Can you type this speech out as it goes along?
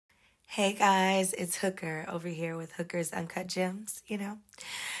Hey guys, it's Hooker over here with Hooker's Uncut Gems.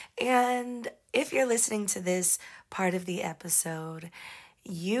 And if you're listening to this part of the episode,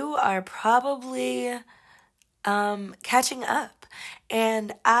 you are probably catching up.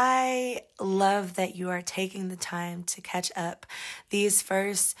 And I love that you are taking the time to catch up. These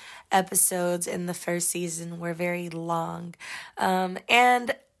first episodes in the first season were very long.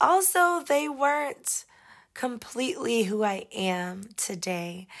 And also, they weren't completely who I am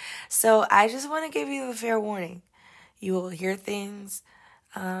today. So I just want to give you a fair warning. You will hear things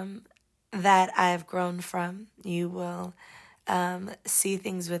that I've grown from. You will see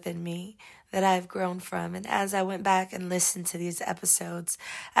things within me that I've grown from. And as I went back and listened to these episodes,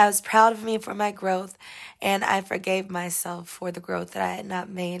 I was proud of me for my growth, and I forgave myself for the growth that I had not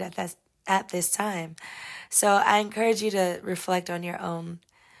made at this time. So I encourage you to reflect on your own,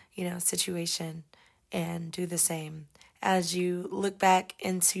 situation and do the same as you look back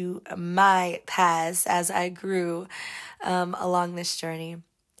into my past as I grew along this journey.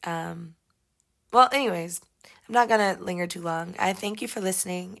 Anyways, I'm not going to linger too long. I thank you for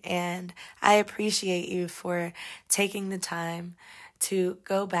listening, and I appreciate you for taking the time to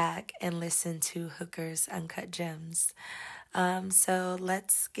go back and listen to Hooker's Uncut Gems. So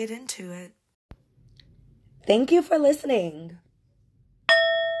let's get into it. Thank you for listening.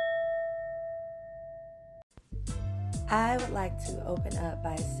 I would like to open up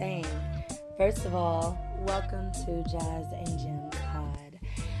by saying, first of all, welcome to Jazz and Gems Pod.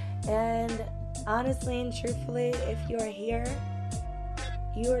 And honestly and truthfully, if you're here,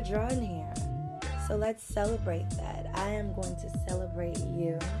 you are drawn here. So let's celebrate that. I am going to celebrate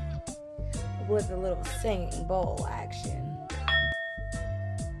you with a little singing bowl action.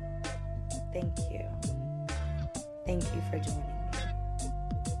 Thank you. Thank you for joining me.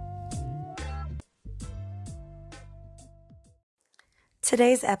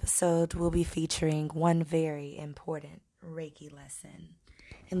 Today's episode will be featuring one very important Reiki lesson.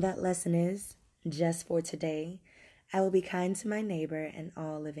 And that lesson is, just for today, I will be kind to my neighbor and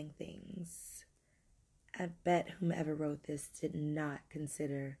all living things. I bet whomever wrote this did not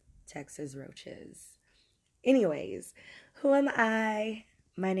consider Texas roaches. Anyways, who am I?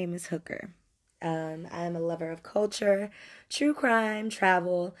 My name is Hooker. I am a lover of culture, true crime,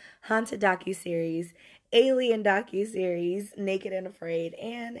 travel, haunted docuseries, alien docuseries, Naked and Afraid,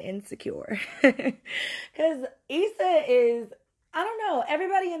 and Insecure. Because Issa is, I don't know,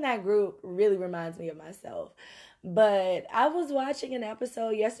 everybody in that group really reminds me of myself. But I was watching an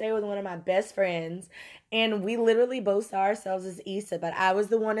episode yesterday with one of my best friends, and we literally both saw ourselves as Issa, but I was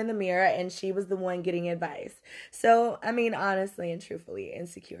the one in the mirror, and she was the one getting advice. So, honestly and truthfully,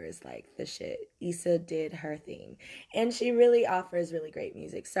 Insecure is like the shit. Issa did her thing, and she really offers really great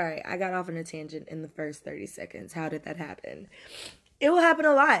music. Sorry, I got off on a tangent in the first 30 seconds. How did that happen? It will happen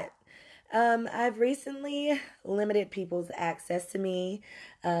a lot. I've recently limited people's access to me.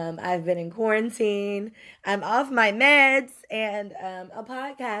 I've been in quarantine. I'm off my meds, and a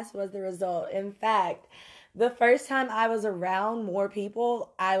podcast was the result. In fact, the first time I was around more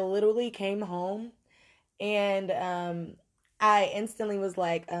people, I literally came home, and I instantly was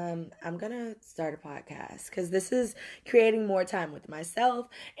like, I'm going to start a podcast because this is creating more time with myself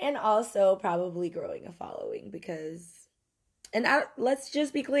and also probably growing a following because, let's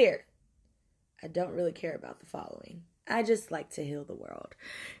just be clear. I don't really care about the following. I just like to heal the world.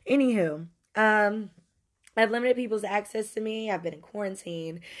 Anywho, I've limited people's access to me. I've been in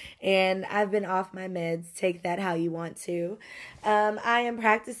quarantine, and I've been off my meds. Take that how you want to. I am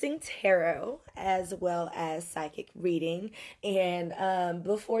practicing tarot as well as psychic reading. And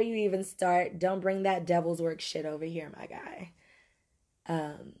before you even start, don't bring that devil's work shit over here, my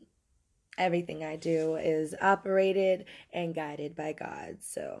guy. Everything I do is operated and guided by God.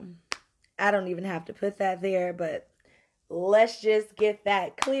 So I don't even have to put that there, but let's just get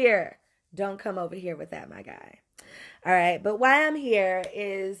that clear. Don't come over here with that, my guy. All right, but why I'm here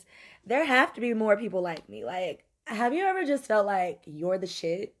is there have to be more people like me. Like, have you ever just felt like you're the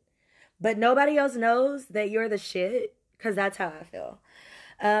shit, but nobody else knows that you're the shit? Because that's how I feel.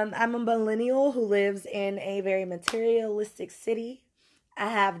 I'm a millennial who lives in a very materialistic city. I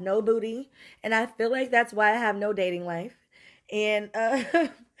have no booty, and I feel like that's why I have no dating life. And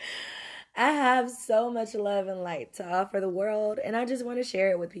I have so much love and light to offer the world, and I just want to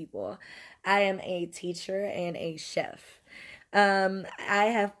share it with people. I am a teacher and a chef. I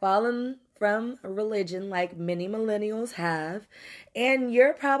have fallen from religion like many millennials have, and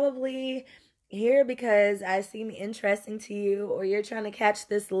you're probably here because I seem interesting to you, or you're trying to catch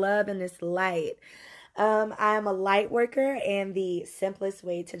this love and this light. I am a light worker, and the simplest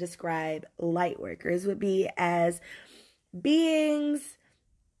way to describe light workers would be as beings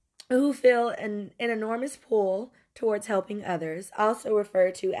who feel an enormous pull towards helping others, also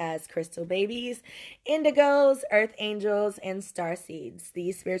referred to as crystal babies, indigos, earth angels, and star seeds.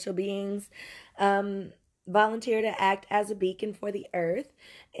 These spiritual beings volunteer to act as a beacon for the earth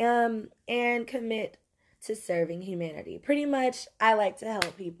and commit to serving humanity. Pretty much, I like to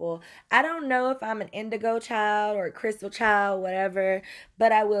help people. I don't know if I'm an indigo child or a crystal child, whatever,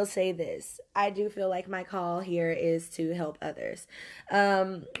 but I will say this. I do feel like my call here is to help others.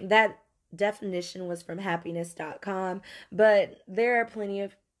 That definition was from happiness.com, but there are plenty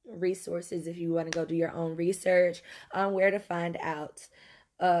of resources if you want to go do your own research on where to find out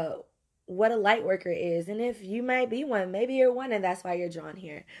what a light worker is, and if you might be one. Maybe you're one and that's why you're drawn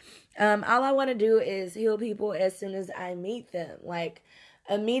here. All I want to do is heal people as soon as I meet them. Like,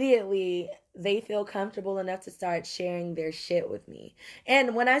 immediately they feel comfortable enough to start sharing their shit with me.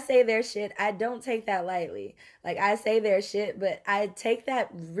 And when I say their shit, I don't take that lightly. Like, I say their shit, but I take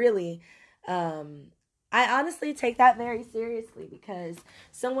that really I honestly take that very seriously, because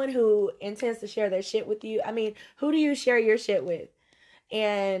someone who intends to share their shit with you, I mean, who do you share your shit with?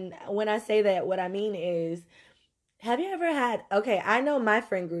 And when I say that, what I mean is, have you ever had, okay, I know my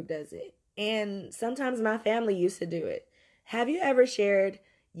friend group does it, and sometimes my family used to do it. Have you ever shared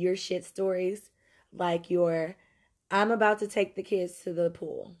your shit stories? Like your, I'm about to take the kids to the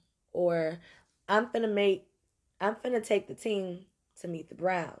pool, or I'm finna take the team to meet the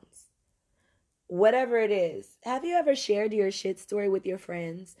Browns. Whatever it is, have you ever shared your shit story with your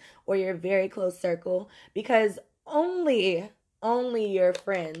friends or your very close circle? Because only your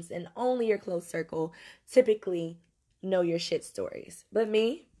friends and only your close circle typically know your shit stories. But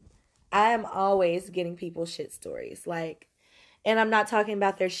me, I am always getting people's shit stories. Like, and I'm not talking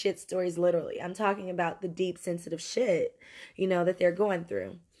about their shit stories literally. I'm talking about the deep, sensitive shit, that they're going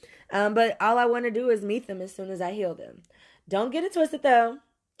through. But all I want to do is meet them as soon as I heal them. Don't get it twisted, though.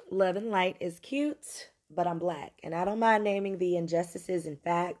 Love and light is cute, but I'm black, and I don't mind naming the injustices in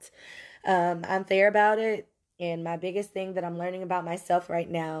fact. I'm fair about it, and my biggest thing that I'm learning about myself right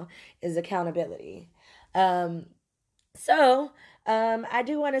now is accountability. So, I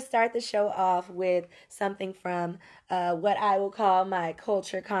do want to start the show off with something from what I will call my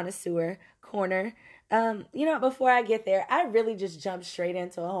culture connoisseur corner. Before I get there, I really just jumped straight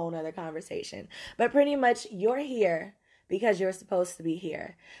into a whole nother conversation. But pretty much, you're here because you're supposed to be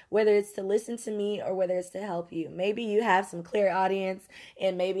here, whether it's to listen to me or whether it's to help you. Maybe you have some clear audience,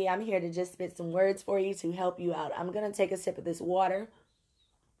 and maybe I'm here to just spit some words for you to help you out. I'm going to take a sip of this water.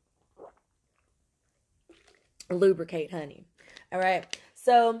 Lubricate, honey. All right.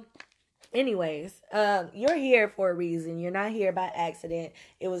 So, anyways, you're here for a reason. You're not here by accident.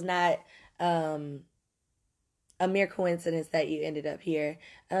 It was not a mere coincidence that you ended up here.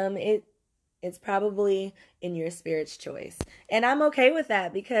 It's probably in your spirit's choice. And I'm okay with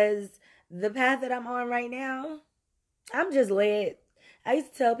that, because the path that I'm on right now, I'm just led. I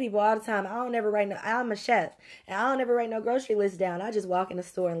used to tell people all the time, I'm a chef, and I don't ever write no grocery list down. I just walk in the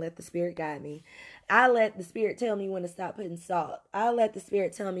store and let the spirit guide me. I let the spirit tell me when to stop putting salt. I let the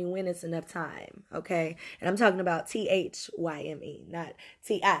spirit tell me when it's enough time, okay? And I'm talking about THYME, not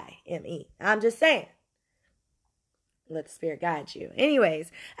TIME. I'm just saying. Let the spirit guide you.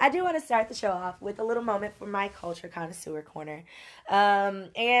 Anyways, I do want to start the show off with a little moment for my culture connoisseur corner.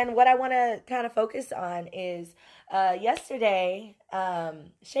 And what I want to kind of focus on is yesterday,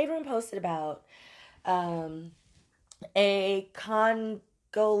 Shade Room posted about a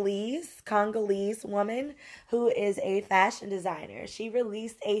Congolese woman who is a fashion designer. She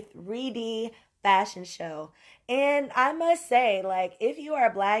released a 3D fashion show. And I must say, like, if you are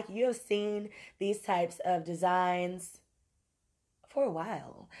black, you have seen these types of designs for a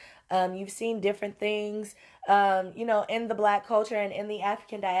while. You've seen different things, in the black culture and in the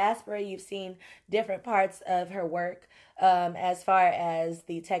African diaspora. You've seen different parts of her work as far as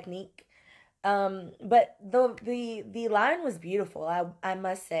the technique. But the line was beautiful, I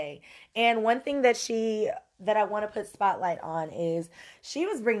must say. And one thing that I want to put spotlight on is she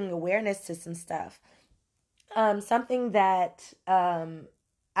was bringing awareness to some stuff. Something that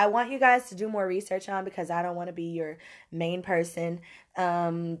I want you guys to do more research on, because I don't want to be your main person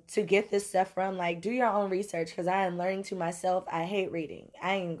to get this stuff from. Like, do your own research, because I am learning to myself. I hate reading.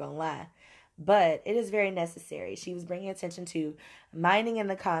 I ain't gonna lie. But it is very necessary. She was bringing attention to mining in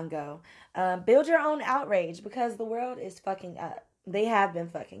the Congo. Build your own outrage, because the world is fucking up. They have been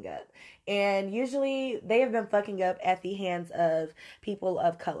fucking up. And usually they have been fucking up at the hands of people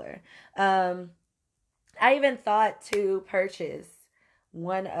of color. I even thought to purchase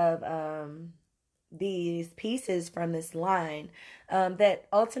one of these pieces from this line that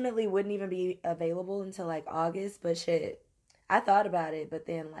ultimately wouldn't even be available until like August, but shit, I thought about it, but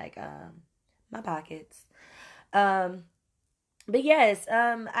then like my pockets. Um, but yes,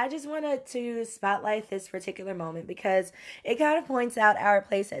 I just wanted to spotlight this particular moment because it kind of points out our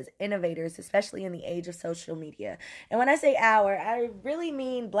place as innovators, especially in the age of social media. And when I say our, I really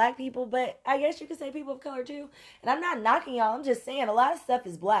mean black people, but I guess you could say people of color too. And I'm not knocking y'all, I'm just saying a lot of stuff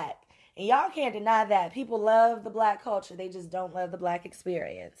is black. And y'all can't deny that. People love the black culture, they just don't love the black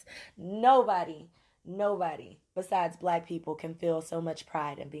experience. Nobody besides black people can feel so much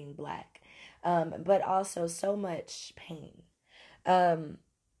pride in being black, but also so much pain. Um,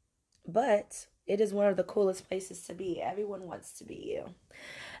 but it is one of the coolest places to be. Everyone wants to be you.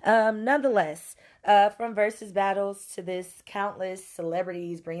 Nonetheless, from versus battles to this countless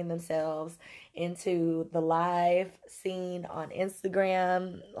celebrities bringing themselves into the live scene on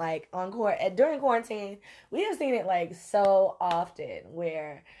Instagram, like during quarantine, we have seen it like so often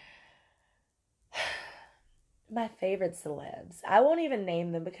where my favorite celebs, I won't even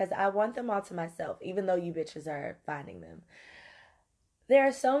name them because I want them all to myself, even though you bitches are finding them. There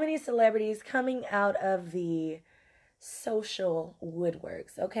are so many celebrities coming out of the social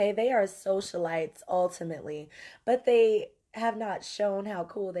woodworks, okay? They are socialites ultimately, but they have not shown how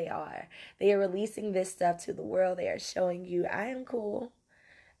cool they are. They are releasing this stuff to the world. They are showing you, I am cool.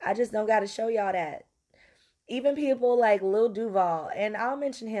 I just don't got to show y'all that. Even people like Lil Duval, and I'll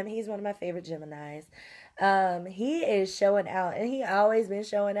mention him. He's one of my favorite Geminis. He is showing out, and he always been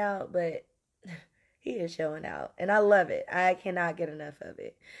showing out, but he is showing out, and I love it. I cannot get enough of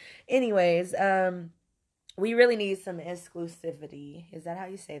it. Anyways, we really need some exclusivity. Is that how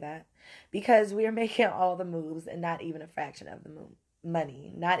you say that? Because we are making all the moves and not even a fraction of the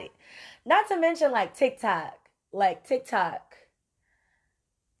money. Not to mention like TikTok.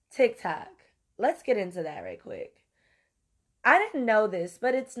 TikTok. Let's get into that right quick. I didn't know this,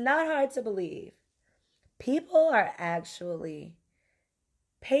 but it's not hard to believe. People are actually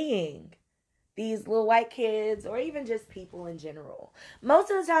paying these little white kids, or even just people in general.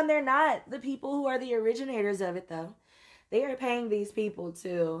 Most of the time, they're not the people who are the originators of it, though. They are paying these people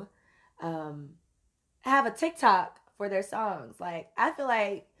to have a TikTok for their songs. Like, I feel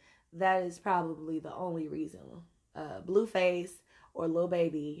like that is probably the only reason Blueface or Lil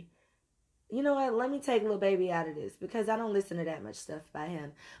Baby. You know what? Let me take Lil Baby out of this because I don't listen to that much stuff by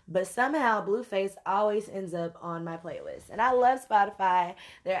him. But somehow Blueface always ends up on my playlist. And I love Spotify.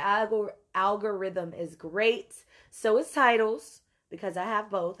 Their algorithm is great. So is Titles because I have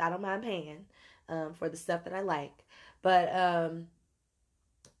both. I don't mind paying for the stuff that I like. But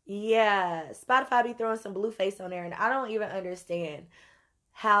yeah, Spotify be throwing some Blueface on there. And I don't even understand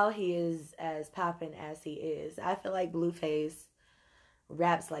how he is as popping as he is. I feel like Blueface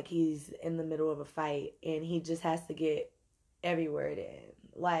raps like he's in the middle of a fight and he just has to get every word in.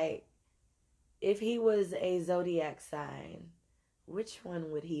 Like, if he was a zodiac sign, which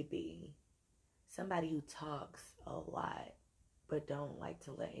one would he be? Somebody who talks a lot but don't like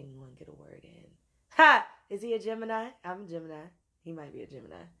to let anyone get a word in. Ha! Is he a Gemini? I'm a Gemini. He might be a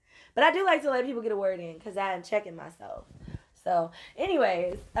Gemini. But I do like to let people get a word in because I am checking myself. So,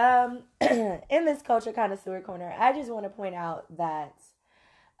 anyways, in this culture connoisseur corner, I just want to point out that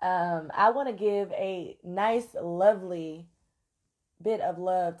I want to give a nice, lovely bit of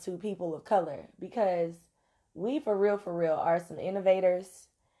love to people of color because we, for real, are some innovators.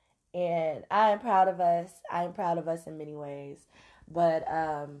 And I am proud of us. I am proud of us in many ways. But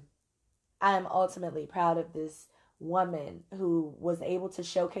I am ultimately proud of this woman who was able to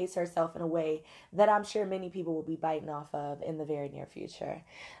showcase herself in a way that I'm sure many people will be biting off of in the very near future.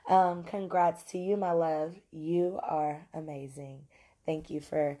 Congrats to you, my love. You are amazing. Thank you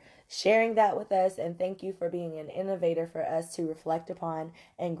for sharing that with us, and thank you for being an innovator for us to reflect upon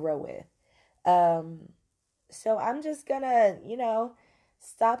and grow with. So I'm just gonna,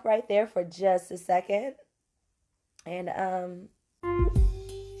 stop right there for just a second. And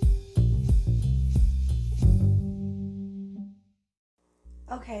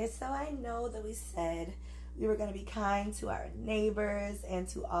okay, so I know that we said we were gonna be kind to our neighbors and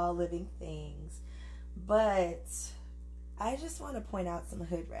to all living things, but I just want to point out some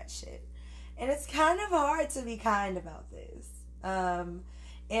hood rat shit. And it's kind of hard to be kind about this.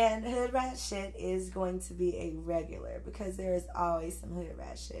 And hood rat shit is going to be a regular because there is always some hood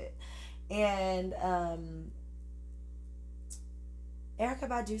rat shit. And Erykah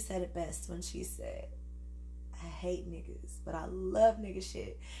Badu said it best when she said, I hate niggas, but I love nigga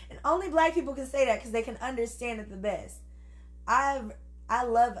shit. And only black people can say that because they can understand it the best. I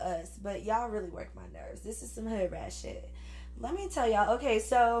love us, but y'all really work my nerves. This is some hood rat shit. Let me tell y'all. Okay,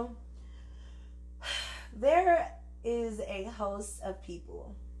 so there is a host of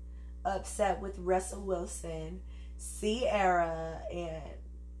people upset with Russell Wilson Sierra, and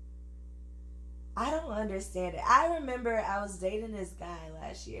I don't understand it. I remember I was dating this guy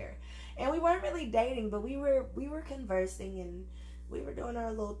last year, and we weren't really dating, but we were conversing, and we were doing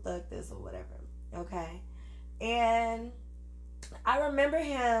our little thug this or whatever. Okay, and I remember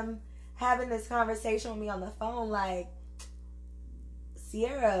him having this conversation with me on the phone, like,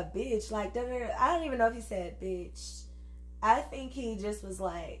 Sierra, bitch, like, I don't even know if he said bitch. I think he just was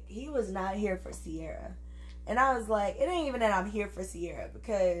like, he was not here for Sierra. And I was like, it ain't even that I'm here for Sierra,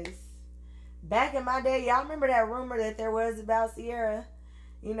 because back in my day, y'all remember that rumor that there was about Sierra?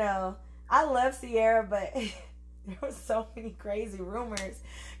 You know, I love Sierra, but there was so many crazy rumors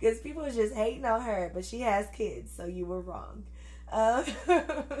because people was just hating on her, but she has kids, so you were wrong.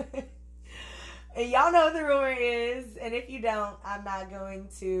 And y'all know what the rumor is, and if you don't, I'm not going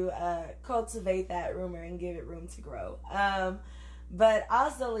to cultivate that rumor and give it room to grow. But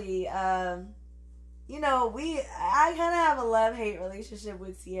also, you know, I kind of have a love-hate relationship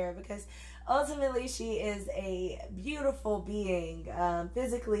with Sierra, because ultimately she is a beautiful being,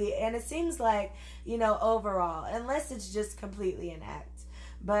 physically, and it seems like, you know, overall, unless it's just completely an act,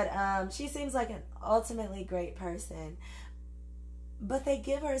 but she seems like an ultimately great person. But they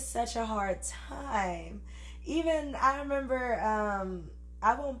give her such a hard time. Even, I remember,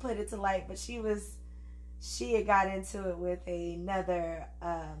 I won't put it to light, but she had got into it with another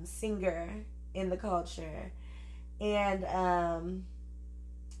singer in the culture. And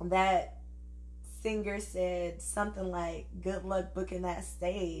that singer said something like, good luck booking that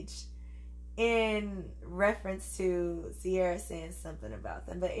stage, in reference to Sierra saying something about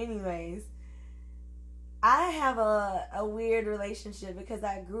them. But anyways, I have a weird relationship, because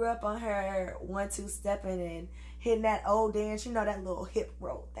I grew up on her 1-2 stepping and hitting that old dance, you know, that little hip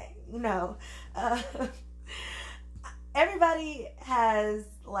roll thing, you know. Everybody has,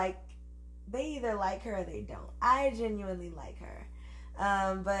 like, they either like her or they don't. I genuinely like her.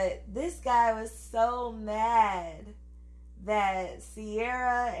 But this guy was so mad that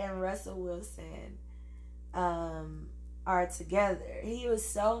Sierra and Russell Wilson are together. He was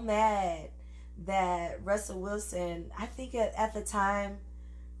so mad that Russell Wilson, I think at the time,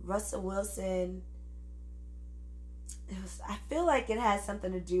 Russell Wilson, I feel like it has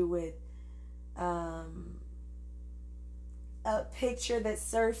something to do with a picture that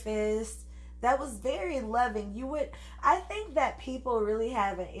surfaced that was very loving. I think that people really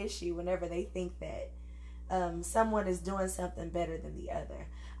have an issue whenever they think that someone is doing something better than the other.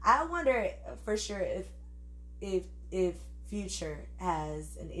 I wonder for sure if Future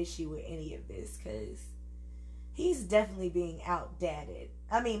has an issue with any of this, because he's definitely being outdated.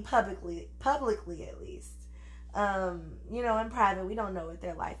 I mean, publicly at least. You know, in private, we don't know what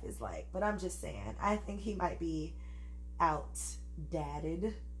their life is like, but I'm just saying, I think he might be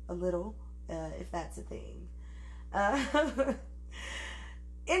outdated a little, if that's a thing. And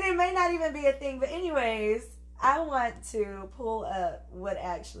it may not even be a thing, but anyways, I want to pull up what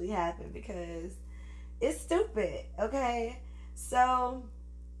actually happened, because it's stupid, okay? So,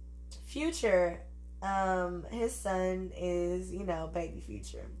 Future, his son is, you know, baby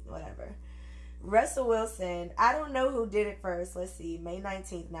Future, whatever. Russell Wilson, I don't know who did it first. Let's see, May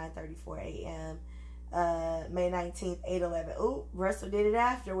 19th, 9:34 a.m. May 19th, 8:11. Ooh, Russell did it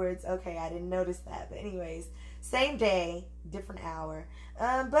afterwards. Okay, I didn't notice that. But anyways, same day, different hour.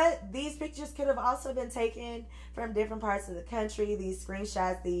 But these pictures could have also been taken from different parts of the country. These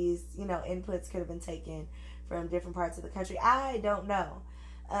screenshots, these, you know, inputs could have been taken from different parts of the country. I don't know.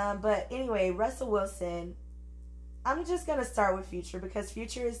 But anyway, Russell Wilson, I'm just going to start with Future, because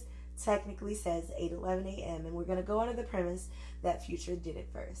Future technically says 8:11 a.m. and we're going to go under the premise that Future did it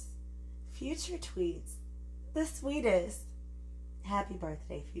first. Future tweets the sweetest, happy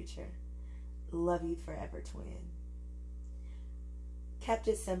birthday, Future. Love you forever, twin. Kept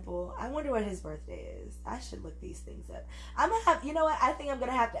it simple. I wonder what his birthday is. I should look these things up. I'm going to have, you know what? I think I'm going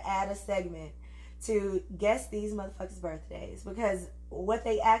to have to add a segment to guess these motherfuckers' birthdays, because what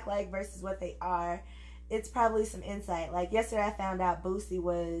they act like versus what they are, it's probably some insight. Like yesterday I found out Boosie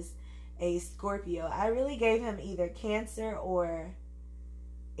was a Scorpio. I really gave him either Cancer or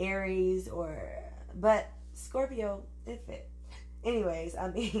Aries, but Scorpio, it fit. Anyways, I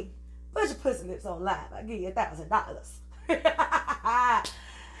mean, put your pussy lips on live. I'll give you $1,000.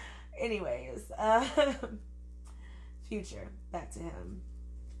 Anyways, Future, back to him.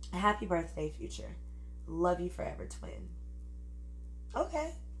 Happy birthday, Future. Love you forever, twin.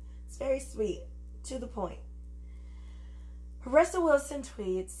 Okay, it's very sweet, to the point. Russell Wilson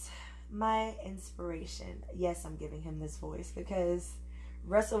tweets, my inspiration. Yes, I'm giving him this voice because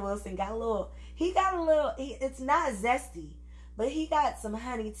Russell Wilson got a little, it's not zesty, but he got some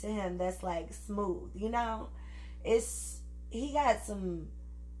honey to him that's like smooth, you know? he got some,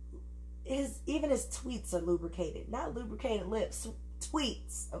 even his tweets are lubricated. Not lubricated lips,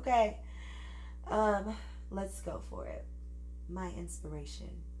 tweets, okay? Let's go for it. My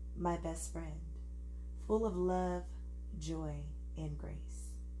inspiration, my best friend, full of love, joy, and grace.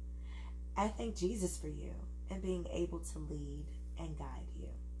 I thank Jesus for you and being able to lead and guide you.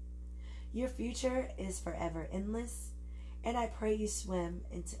 Your future is forever endless, and I pray you swim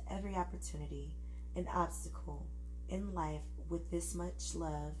into every opportunity and obstacle in life with this much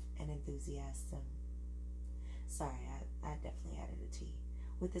love and enthusiasm. Sorry, I definitely added a T.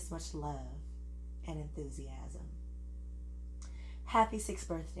 With this much love and enthusiasm. Happy 6th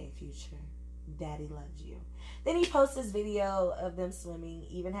birthday, future. Daddy loves you. Then he posts this video of them swimming,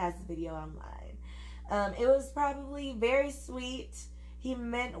 even has the video online. It was probably very sweet. He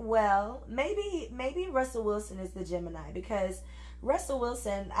meant well. Maybe Russell Wilson is the Gemini, because Russell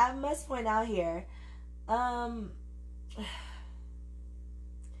Wilson, I must point out here,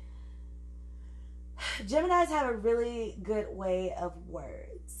 Geminis have a really good way of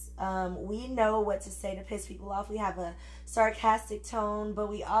words. We know what to say to piss people off. We have a sarcastic tone, but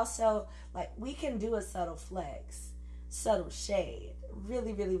we also, we can do a subtle flex, subtle shade,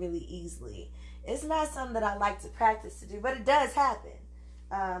 really, really, really easily. It's not something that I like to practice to do, but it does happen.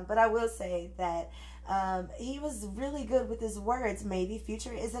 But I will say that he was really good with his words. Maybe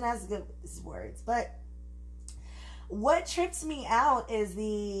Future isn't as good with his words. But what trips me out is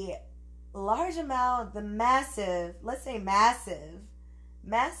the large amount, the massive, let's say massive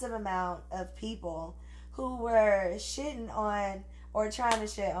amount of people who were shitting on or trying to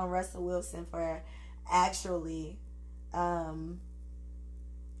shit on Russell Wilson for actually, for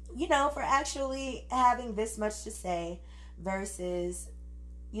actually having this much to say versus,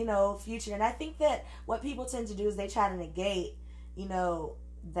 Future. And I think that what people tend to do is they try to negate,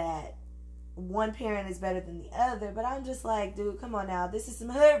 that one parent is better than the other. But I'm just like, dude, come on now. This is some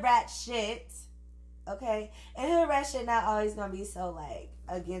hood rat shit. Okay? And hood rat shit not always gonna be so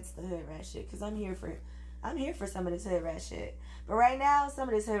against the hood rat shit. Cause I'm here for some of this hood rat shit. But right now, some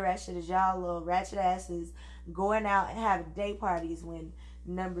of this hood rat shit is y'all little ratchet asses going out and having day parties when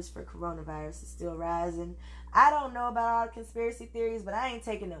numbers for coronavirus is still rising. I don't know about all the conspiracy theories, but I ain't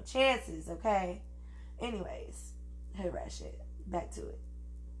taking no chances, okay? Anyways, hood rat shit. Back to it.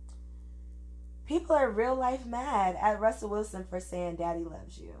 People are real life mad at Russell Wilson for saying Daddy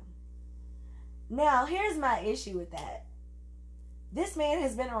loves you. Now, here's my issue with that. This man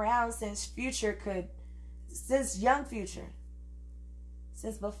has been around since young Future.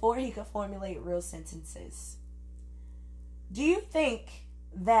 Since before he could formulate real sentences. Do you think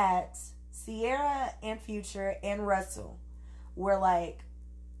that Sierra and Future and Russell were like,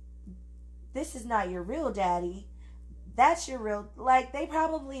 this is not your real daddy, that's your real, they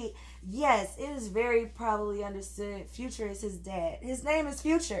probably, yes, it is very probably understood Future is his dad. His name is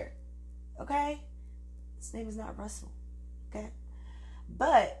Future, okay? His name is not Russell, okay?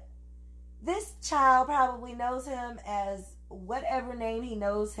 But this child probably knows him as whatever name he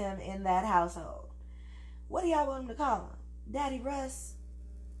knows him in that household. What do y'all want him to call him? Daddy Russ?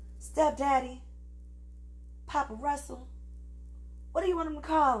 Stepdaddy? Papa Russell? What do you want him to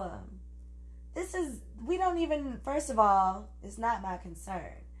call him? We don't even, first of all, it's not my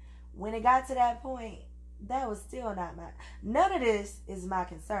concern. When it got to that point, that was still not none of this is my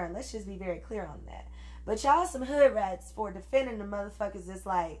concern. Let's just be very clear on that. But y'all some hood rats for defending the motherfuckers that's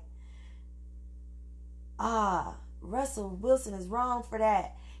Russell Wilson is wrong for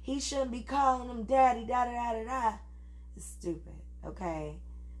that. He shouldn't be calling him daddy, da-da-da-da-da. It's stupid, okay?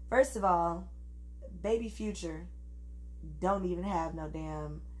 First of all, baby Future don't even have no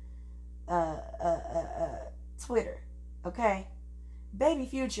damn Twitter, okay? Baby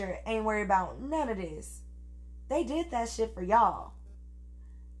Future ain't worried about none of this. They did that shit for y'all.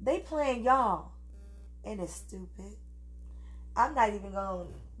 They playing y'all, and it's stupid. I'm not even gonna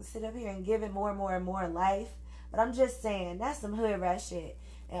sit up here and give it more and more and more life, but I'm just saying that's some hood rat shit.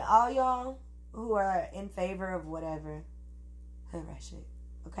 And all y'all who are in favor of whatever, hood rat shit,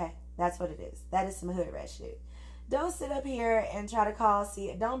 okay? That's what it is. That is some hood rat shit. Don't sit up here and try to call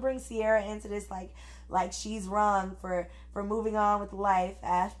don't bring Sierra into this like she's wrong for moving on with life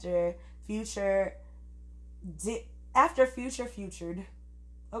after Future futured.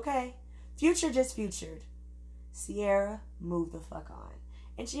 Okay? Future just futured. Sierra moved the fuck on.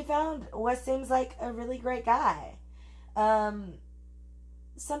 And she found what seems like a really great guy.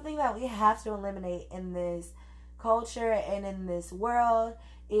 Something that we have to eliminate in this culture and in this world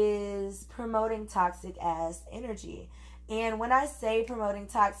is promoting toxic ass energy. And when I say promoting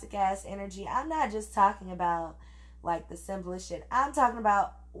toxic ass energy, I'm not just talking about the simplest shit. I'm talking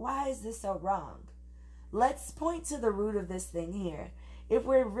about, why is this so wrong? let's point to the root of this thing here. If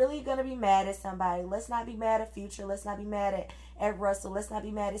we're really going to be mad at somebody, let's not be mad at Future. Let's not be mad at Russell. Let's not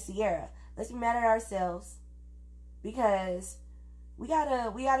be mad at Sierra. Let's be mad at ourselves, because we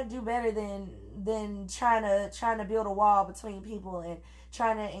gotta do better than trying to build a wall between people and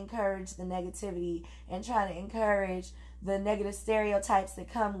trying to encourage the negativity and trying to encourage the negative stereotypes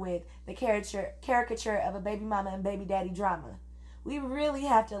that come with the caricature of a baby mama and baby daddy drama. We really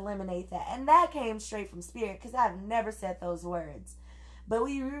have to eliminate that. And that came straight from Spirit, because I've never said those words. But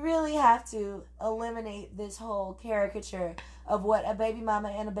we really have to eliminate this whole caricature of what a baby mama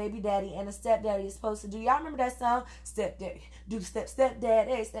and a baby daddy and a stepdaddy is supposed to do. Y'all remember that song? Stepdaddy, do the stepdad,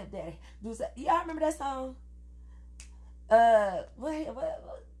 hey, stepdaddy, do step. Y'all remember that song? Damn,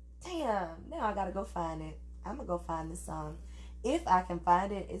 now I gotta go find it. I'm gonna go find this song. If I can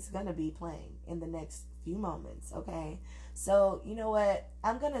find it, it's gonna be playing in the next few moments, okay? So, you know what?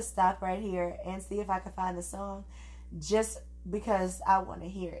 I'm gonna stop right here and see if I can find the song, just because I want to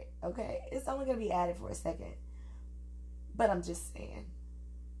hear it, okay? It's only going to be added for a second. But I'm just saying,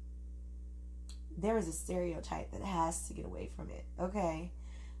 there is a stereotype that has to get away from it, okay?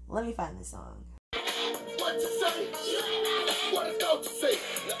 Let me find the song. What to say? What a dog to say?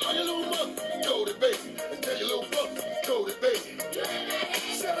 Now all your little mother, go to base. And tell your little brother, go to base.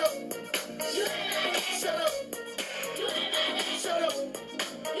 Shut up. Shut up. Shut up.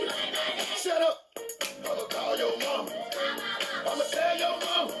 Shut up. I'ma call your mama. I'ma tell your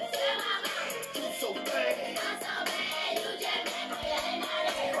mama. You so bad.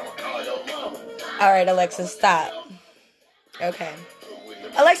 I'ma call your mama. All right, Alexa, stop. Okay.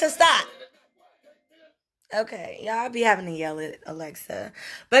 Alexa, stop. Okay, y'all be having to yell at Alexa.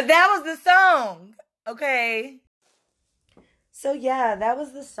 But that was the song, okay? So, yeah, that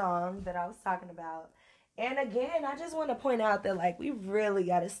was the song that I was talking about. And again, I just want to point out that, like, we really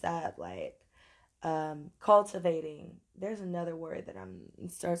got to stop, like, cultivating. There's another word that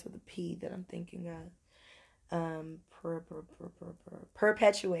it starts with a P that I'm thinking of.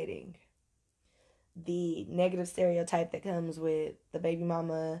 Perpetuating the negative stereotype that comes with the baby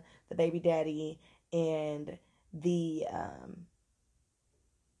mama, the baby daddy, and the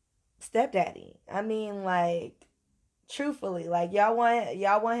stepdaddy. I mean, like, truthfully, like, y'all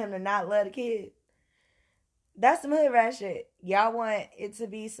want him to not love the kid. That's some hood rat shit. Y'all want it to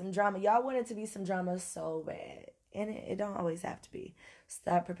be some drama. Y'all want it to be some drama so bad. And it don't always have to be.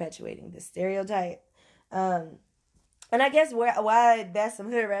 Stop perpetuating the stereotype. And I guess why that's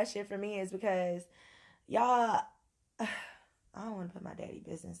some hood rat shit for me is because y'all, I don't want to put my daddy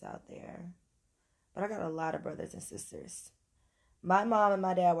business out there, but I got a lot of brothers and sisters. My mom and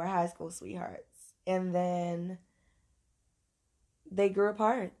my dad were high school sweethearts. And then they grew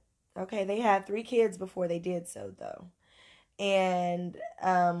apart. Okay, they had 3 kids before they did so, though. And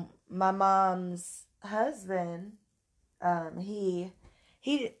my mom's husband, I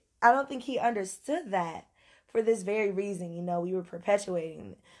don't think he understood that for this very reason. You know, we were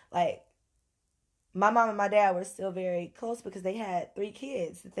perpetuating, like, my mom and my dad were still very close because they had 3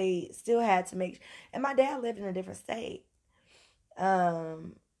 kids that they still had to make. And my dad lived in a different state.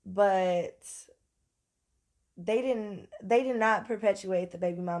 But they did not perpetuate the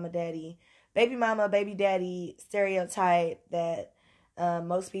baby mama, baby daddy stereotype that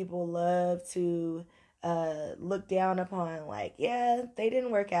most people love to look down upon. Like, yeah, they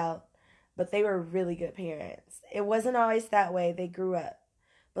didn't work out, but they were really good parents. It wasn't always that way. They grew up.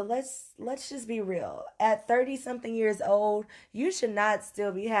 But let's just be real. At 30-something years old, you should not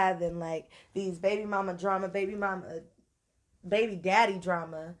still be having, like, these baby mama drama, baby daddy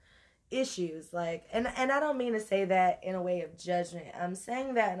drama issues. Like, and I don't mean to say that in a way of judgment. I'm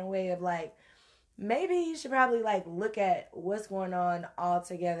saying that in a way of, like, maybe you should probably, like, look at what's going on all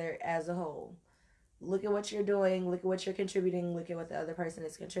together as a whole. Look at what you're doing. Look at what you're contributing. Look at what the other person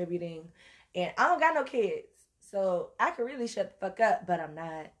is contributing. And I don't got no kids, so I could really shut the fuck up, but I'm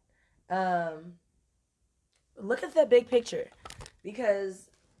not. Look at the big picture, because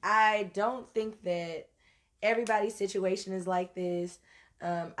I don't think that everybody's situation is like this.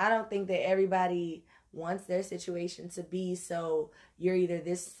 I don't think that everybody wants their situation to be so you're either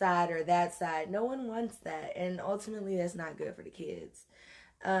this side or that side. No one wants that, and ultimately that's not good for the kids.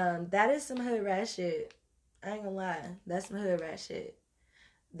 That is some hood rat shit. I ain't gonna lie. That's some hood rat shit.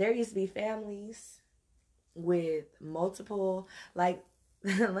 There used to be families with multiple, like,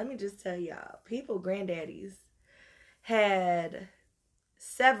 let me just tell y'all, granddaddies had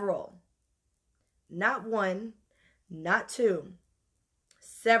several, not one, not two,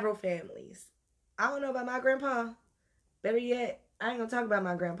 several families. I don't know about my grandpa. Better yet, I ain't gonna talk about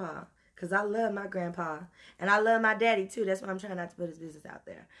my grandpa, because I love my grandpa. And I love my daddy, too. That's why I'm trying not to put his business out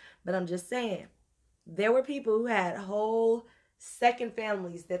there. But I'm just saying, There were people who had whole second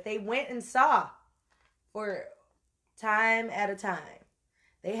families that they went and saw for time at a time.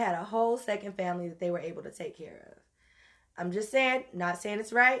 They had a whole second family that they were able to take care of. I'm just saying, not saying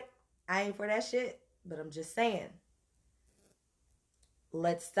it's right. I ain't for that shit, but I'm just saying.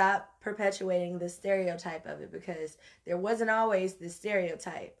 Let's stop perpetuating the stereotype of it, because there wasn't always this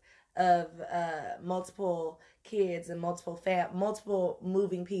stereotype of multiple kids and multiple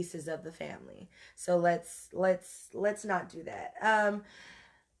moving pieces of the family. So let's not do that.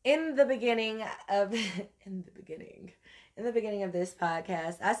 In the beginning of in the beginning of this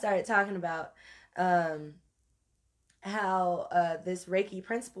podcast, I started talking about how this Reiki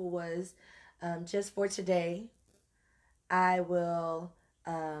principle was, just for today. I will,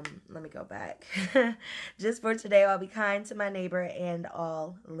 let me go back. Just for today, I'll be kind to my neighbor and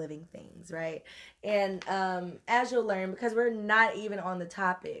all living things, right? And as you'll learn, because we're not even on the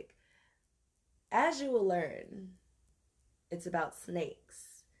topic, as you will learn, it's about snakes.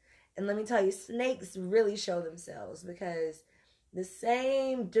 And let me tell you, snakes really show themselves, because the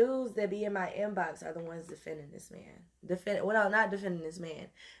same dudes that be in my inbox are the ones defending this man. Not defending this man.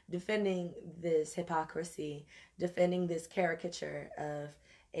 Defending this hypocrisy. Defending this caricature of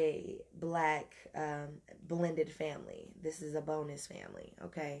a black blended family. This is a bonus family,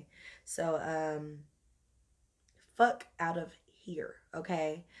 okay? So, fuck out of here,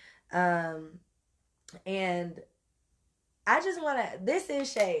 okay? And I just want to, this is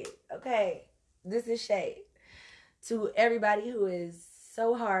shade, okay? This is shade to everybody who is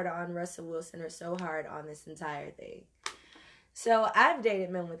so hard on Russell Wilson or so hard on this entire thing. So I've dated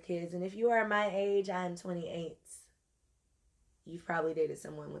men with kids, and if you are my age, I'm 28. You've probably dated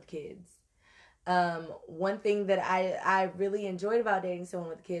someone with kids. One thing that I really enjoyed about dating someone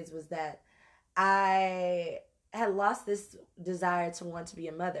with kids was that I had lost this desire to want to be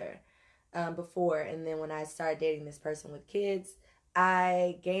a mother before, and then when I started dating this person with kids,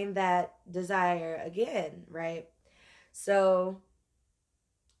 I gained that desire again, right? So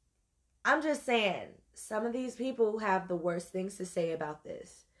I'm just saying, some of these people have the worst things to say about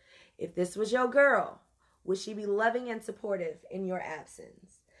this. If this was your girl, would she be loving and supportive in your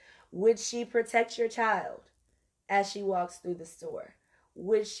absence? Would she protect your child as she walks through the store?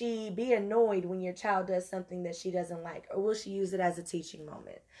 Would she be annoyed when your child does something that she doesn't like? Or will she use it as a teaching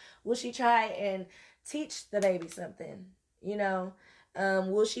moment? Will she try and teach the baby something? You know,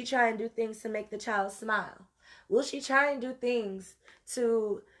 will she try and do things to make the child smile? Will she try and do things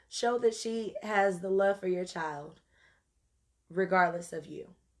to show that she has the love for your child, regardless of you?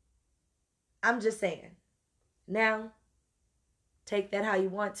 I'm just saying. Now, take that how you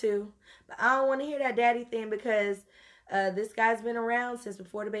want to. But I don't want to hear that daddy thing, because this guy's been around since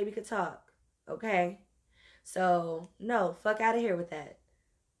before the baby could talk. Okay? So, no, fuck out of here with that.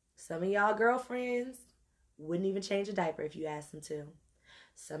 Some of y'all girlfriends wouldn't even change a diaper if you asked them to.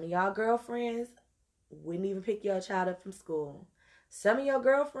 Some of y'all girlfriends wouldn't even pick your child up from school. Some of your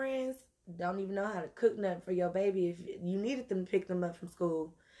girlfriends don't even know how to cook nothing for your baby if you needed them to pick them up from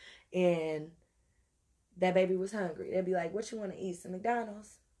school and that baby was hungry. They'd be like, what you want to eat? Some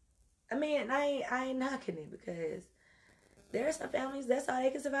McDonald's? I mean, I ain't knocking it, because there are some families, that's all they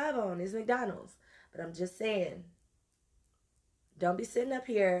can survive on is McDonald's. But I'm just saying, don't be sitting up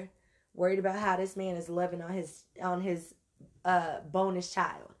here worried about how this man is loving on his bonus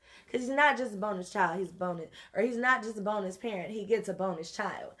child. Because he's not just a bonus child, he's not just a bonus parent, he gets a bonus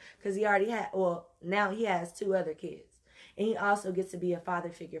child. Because he already now he has 2 other kids. And he also gets to be a father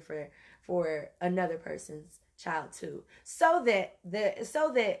figure for another person's child too. So that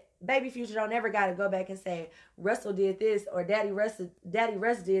baby future don't ever gotta go back and say, Russell did this, or Daddy Russ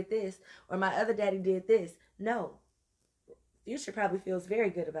did this, or my other daddy did this. No. Future probably feels very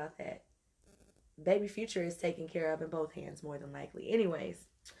good about that. Baby future is taken care of in both hands, more than likely. Anyways,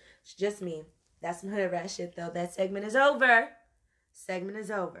 it's just me. That's some hood rat shit, though. That segment is over.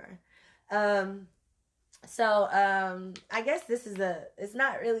 So I guess it's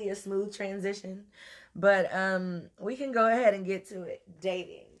not really a smooth transition, but we can go ahead and get to it.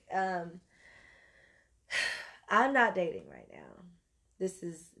 Dating. I'm not dating right now.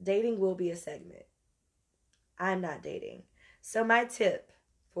 Dating will be a segment. I'm not dating. So my tip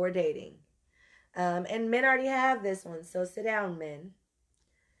for dating, and men already have this one, so sit down, men.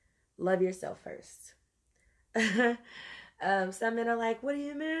 Love yourself first. Some men are like, what do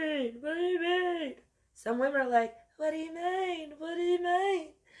you mean? What do you mean? Some women are like, what do you mean? What do you mean?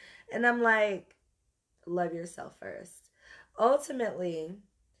 And I'm like, love yourself first. Ultimately,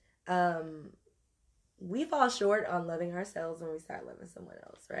 we fall short on loving ourselves when we start loving someone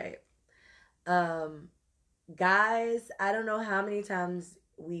else, right? Guys, I don't know how many times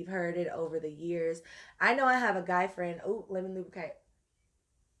we've heard it over the years. I know I have a guy friend. Oh, let me lubricate.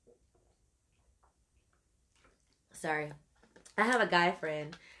 Sorry. I have a guy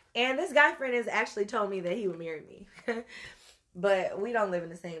friend, and this guy friend has actually told me that he would marry me. But we don't live in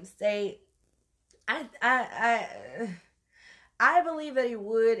the same state. I believe that he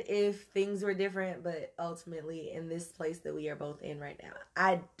would if things were different, but ultimately, in this place that we are both in right now,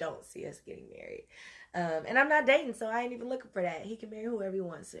 I don't see us getting married. And I'm not dating, so I ain't even looking for that. He can marry whoever he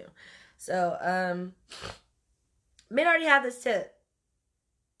wants to. So, men already have this tip.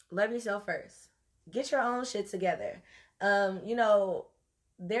 Love yourself first. Get your own shit together. You know,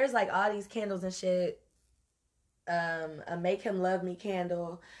 there's like all these candles and shit. A make him love me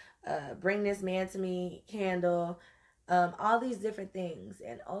candle. Bring this man to me candle. All these different things.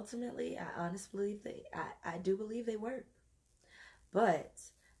 And ultimately, I honestly believe I do believe they work. But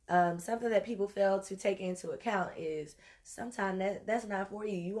something that people fail to take into account is sometimes that's not for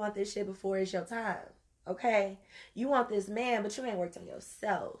you. You want this shit before it's your time. Okay? You want this man, but you ain't worked on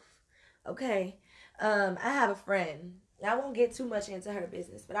yourself. Okay? I have a friend. I won't get too much into her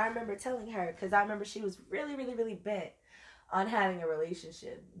business, but I remember telling her, because I remember she was really, really, really bent on having a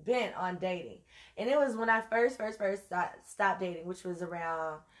relationship, bent on dating. And it was when I first stopped dating, which was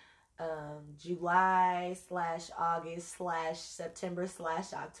around July / August / September /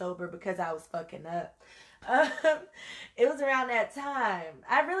 October, because I was fucking up. It was around that time.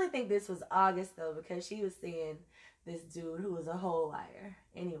 I really think this was August though, because she was seeing this dude who was a whole liar.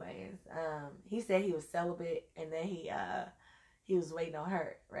 Anyways, he said he was celibate, and then he was waiting on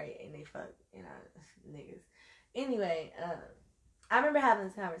her, right? And they fucked, niggas. Anyway, I remember having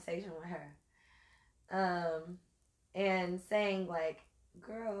this conversation with her, and saying like,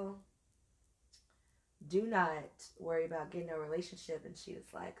 girl, do not worry about getting a relationship. And she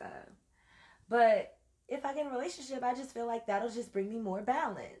was like, but if I get a relationship, I just feel like that'll just bring me more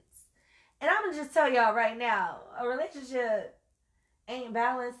balance. And I'm gonna just tell y'all right now, a relationship ain't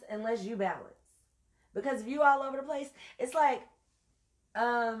balanced unless you balance. Because if you all over the place, it's like,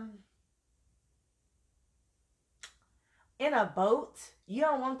 in a boat, you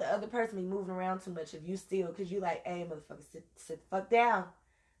don't want the other person to be moving around too much if you still, because you like, hey, motherfucker, sit the fuck down.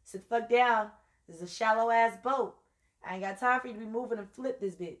 Sit the fuck down. This is a shallow ass boat. I ain't got time for you to be moving and flip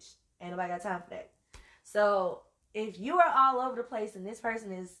this bitch. Ain't nobody got time for that. So if you are all over the place and this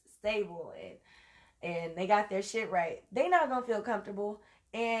person is stable and they got their shit right, they not gonna feel comfortable.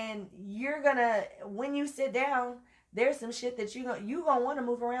 And you're gonna, when you sit down, there's some shit that you gonna want to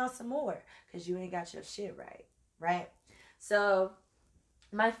move around some more because you ain't got your shit right? So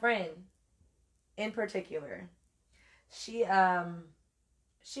my friend in particular, she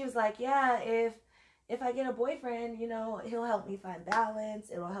was like, yeah, if I get a boyfriend, he'll help me find balance.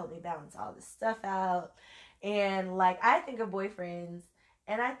 It'll help me balance all this stuff out. And like, I think of boyfriends,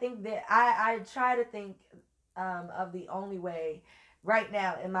 and I think that I try to think of the only way right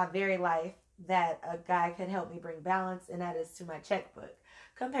now in my very life that a guy could help me bring balance, and that is to my checkbook.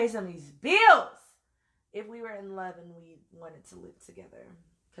 Come pay some of these bills if we were in love and we wanted to live together.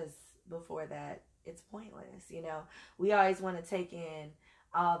 Because before that, it's pointless, We always want to take in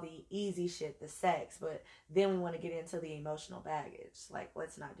all the easy shit, the sex, but then we want to get into the emotional baggage. Like,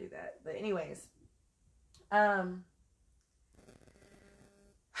 let's not do that. But anyways,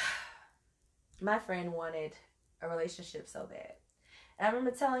 my friend wanted a relationship so bad. And I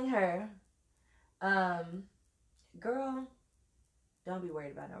remember telling her, girl, don't be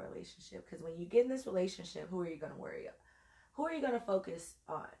worried about no relationship, because when you get in this relationship, who are you going to worry about? Who are you going to focus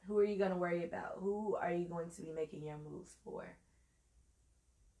on? Who are you going to worry about? Who are you going to be making your moves for?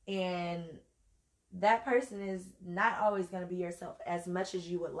 And that person is not always going to be yourself as much as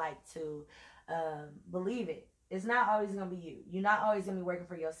you would like to believe it. It's not always going to be you. You're not always going to be working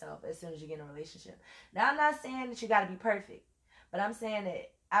for yourself as soon as you get in a relationship. Now, I'm not saying that you got to be perfect, but I'm saying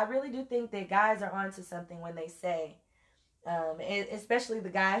that I really do think that guys are onto something when they say, especially the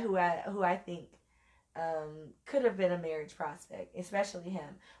guy who I think could have been a marriage prospect, especially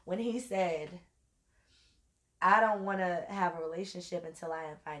him, when he said, I don't want to have a relationship until I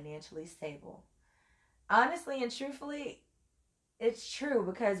am financially stable. Honestly and truthfully, it's true,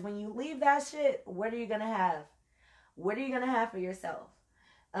 because when you leave that shit, what are you going to have? What are you going to have for yourself?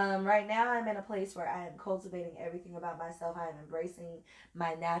 Right now, I'm in a place where I am cultivating everything about myself. I am embracing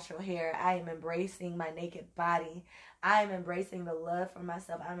my natural hair. I am embracing my naked body. I am embracing the love for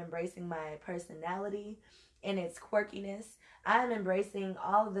myself. I'm embracing my personality and its quirkiness. I'm embracing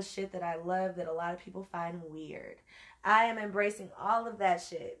all of the shit that I love that a lot of people find weird. I am embracing all of that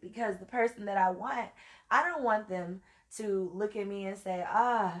shit because the person that I want, I don't want them to look at me and say,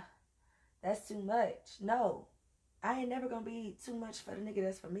 that's too much. No. I ain't never gonna be too much for the nigga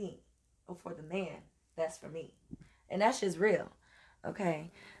that's for me, or for the man that's for me, and that's just real.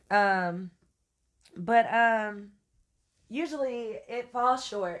 Okay. But usually it falls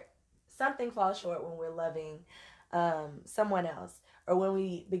short. Something falls short when we're loving someone else, or when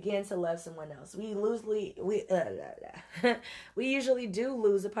we begin to love someone else. We usually do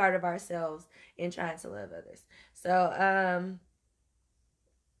lose a part of ourselves in trying to love others. So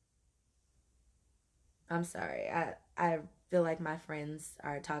I'm sorry. I feel like my friends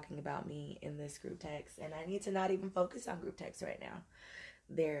are talking about me in this group text, and I need to not even focus on group text right now.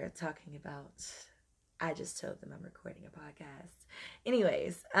 They're talking about, I just told them I'm recording a podcast.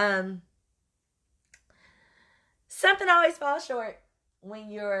 Anyways, something always falls short when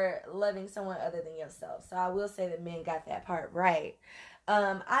you're loving someone other than yourself. So I will say that men got that part right.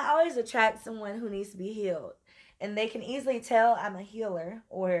 I always attract someone who needs to be healed, and they can easily tell I'm a healer,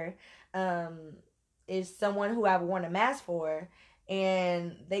 or is someone who I've worn a mask for,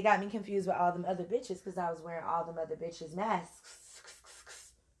 and they got me confused with all them other bitches because I was wearing all them other bitches masks,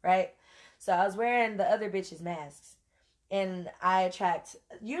 right? So I was wearing the other bitches masks, and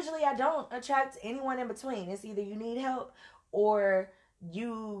usually I don't attract anyone in between. It's either you need help or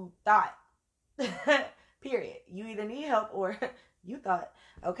you thought. Period. You either need help or you thought.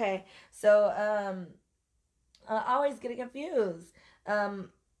 Okay. So I always get confused.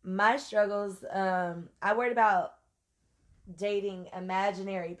 My struggles, I worried about dating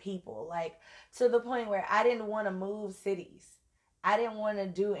imaginary people, like to the point where I didn't want to move cities. I didn't want to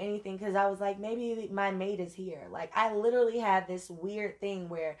do anything because I was like, maybe my mate is here. Like, I literally had this weird thing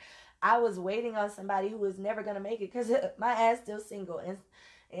where I was waiting on somebody who was never going to make it because my ass still single, and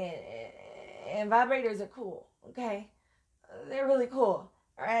vibrators are cool, okay? They're really cool,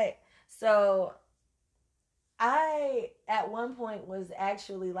 all right? So I, at one point, was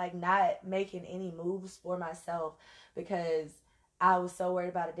actually like not making any moves for myself because I was so worried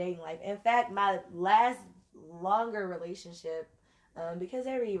about a dating life. In fact, my last longer relationship, because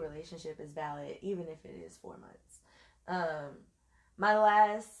every relationship is valid, even if it is 4 months. My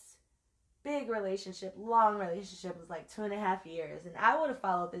last big relationship, long relationship, was like 2.5 years, and I would have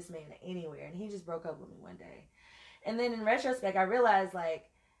followed this man anywhere, and he just broke up with me one day. And then in retrospect, I realized like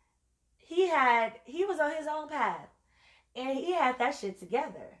he was on his own path, and he had that shit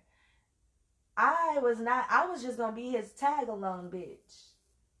together. I was just gonna be his tag along bitch.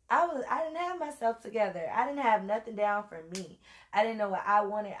 I didn't have myself together. I didn't have nothing down for me. I didn't know what I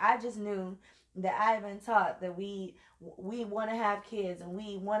wanted. I just knew that I've been taught that we want to have kids and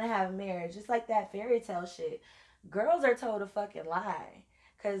we want to have marriage, just like that fairy tale shit. Girls are told to fucking lie,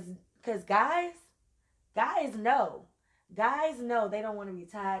 cause guys know. Guys know they don't want to be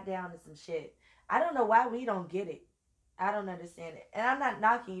tied down to some shit. I don't know why we don't get it. I don't understand it. And I'm not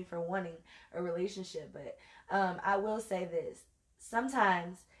knocking you for wanting a relationship, but I will say this.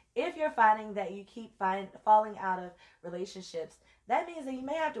 Sometimes, if you're finding that you keep falling out of relationships, that means that you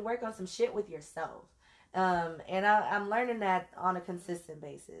may have to work on some shit with yourself. And I'm learning that on a consistent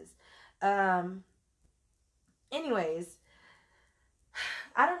basis. Anyways,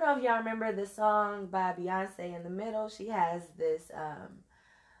 I don't know if y'all remember the song by Beyonce. In the middle, she has this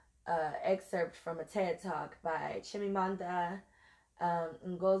excerpt from a TED Talk by Chimamanda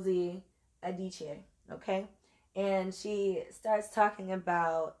Ngozi Adichie, okay? And she starts talking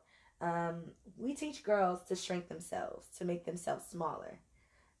about we teach girls to shrink themselves, to make themselves smaller.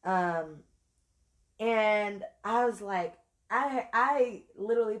 And I was like, I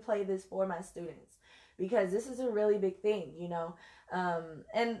literally play this for my students because this is a really big thing, you know?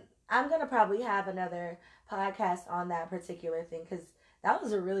 And I'm going to probably have another podcast on that particular thing because that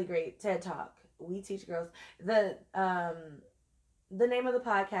was a really great TED Talk. We teach girls. The name of the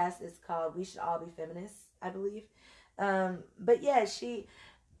podcast is called We Should All Be Feminists, I believe. But yeah,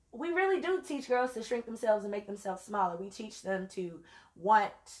 we really do teach girls to shrink themselves and make themselves smaller. We teach them to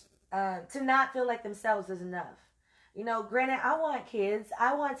want, to not feel like themselves is enough. You know, granted, I want kids.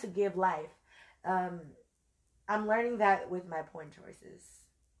 I want to give life. I'm learning that with my porn choices.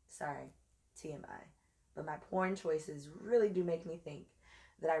 Sorry, TMI. But my porn choices really do make me think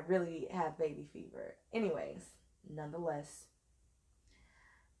that I really have baby fever. Anyways, nonetheless,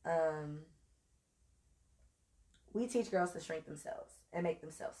 we teach girls to shrink themselves and make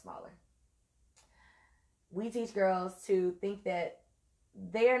themselves smaller. We teach girls to think that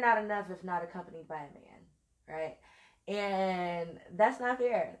they are not enough if not accompanied by a man, right? And that's not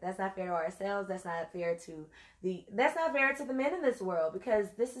fair. That's not fair to ourselves. That's not fair to the men in this world, because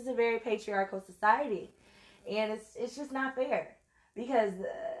this is a very patriarchal society, and it's just not fair, because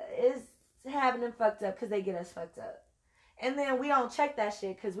it's having them fucked up because they get us fucked up, and then we don't check that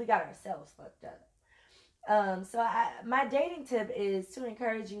shit because we got ourselves fucked up. My dating tip is to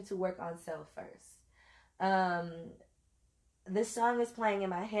encourage you to work on self first. Um, this song is playing in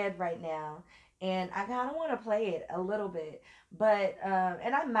my head right now, and I kind of want to play it a little bit, but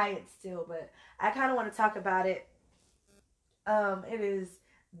and I might still, but I kind of want to talk about it. It is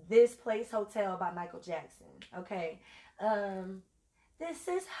This Place Hotel by Michael Jackson. Okay. Um, this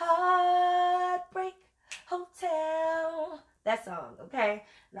is Heartbreak Hotel. That song, okay?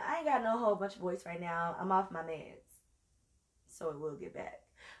 Now, I ain't got no whole bunch of voice right now. I'm off my meds. So it will get back.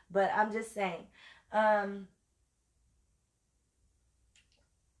 But I'm just saying. Um,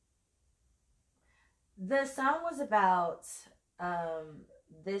 the song was about um,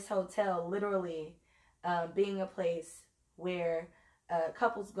 this hotel literally being a place where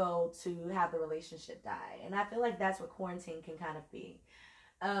couples go to have the relationship die. And I feel like that's what quarantine can kind of be.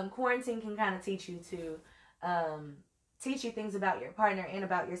 Quarantine can kind of teach you things about your partner and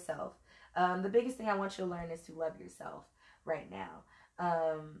about yourself. The biggest thing I want you to learn is to love yourself right now.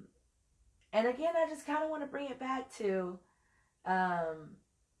 Um, and again, I just kind of want to um,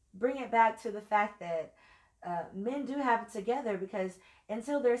 bring it back to the fact that men do have it together, because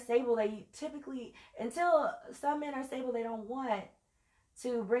until they're stable, until some men are stable, they don't want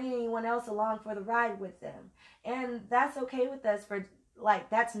to bring anyone else along for the ride with them. And that's okay with us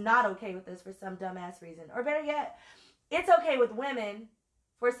that's not okay with us for some dumbass reason. Or better yet, it's okay with women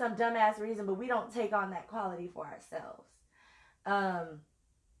for some dumbass reason, but we don't take on that quality for ourselves. Um,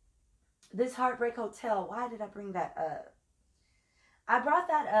 this Heartbreak Hotel, why did I bring that up? I brought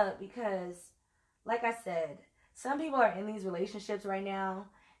that up because, like I said, some people are in these relationships right now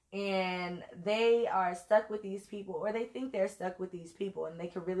and they are stuck with these people, or they think they're stuck with these people, and they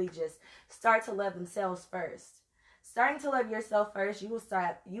can really just start to love themselves first. Starting to love yourself first, you will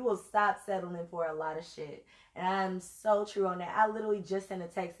stop settling for a lot of shit. And I'm so true on that. I literally just sent a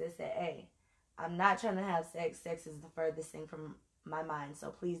text that said, "Hey, I'm not trying to have sex. Sex is the furthest thing from my mind,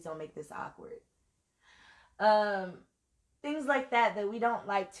 so please don't make this awkward." Um, Things like that we don't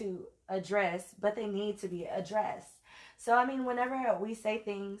like to address, but they need to be addressed. So, I mean, whenever we say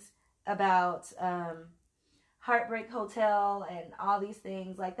things about Heartbreak Hotel and all these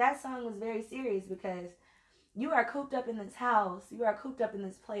things, like, that song was very serious, because you are cooped up in this house, you are cooped up in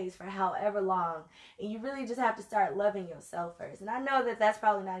this place for however long, and you really just have to start loving yourself first. And I know that that's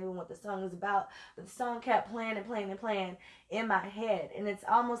probably not even what the song was about, but the song kept playing and playing and playing in my head, and it's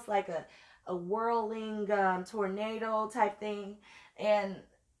almost like a whirling tornado type thing. And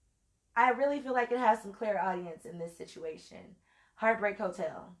I really feel like it has some clear audience in this situation. Heartbreak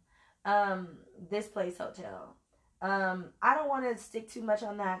Hotel. This Place Hotel. I don't want to stick too much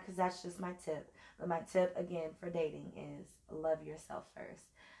on that because that's just my tip. But my tip, again, for dating is love yourself first.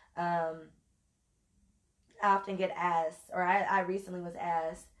 I often get asked, or I recently was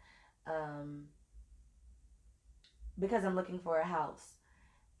asked, um, because I'm looking for a house.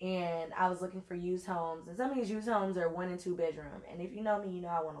 And I was looking for used homes. And some of these used homes are 1 and 2 bedroom. And if you know me, you know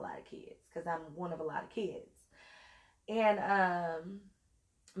I want a lot of kids, because I'm one of a lot of kids. And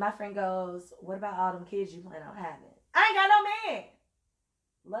my friend goes, "What about all them kids you plan on having?" I ain't got no man.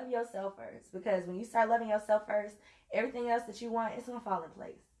 Love yourself first, because when you start loving yourself first, everything else that you want, it's gonna fall in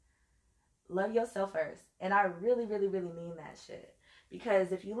place. Love yourself first. And I really, really, really mean that shit.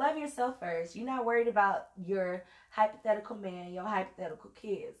 Because if you love yourself first, you're not worried about your hypothetical man, your hypothetical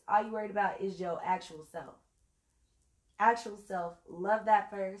kids. All you're worried about is your actual self. Actual self, love that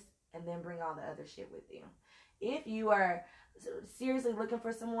first, and then bring all the other shit with you. If you are seriously looking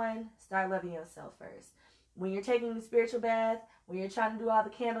for someone, start loving yourself first. When you're taking the spiritual bath, when you're trying to do all the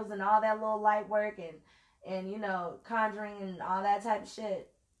candles and all that little light work and conjuring and all that type of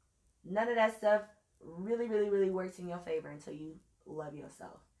shit, none of that stuff really, really, really works in your favor until you love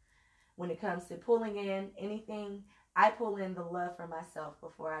yourself. When it comes to pulling in anything, I pull in the love for myself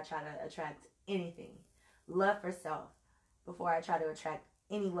before I try to attract anything. Love for self before I try to attract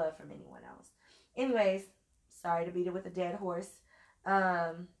any love from anyone else. Anyways, sorry to beat it with a dead horse.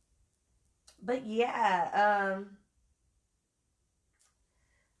 But yeah,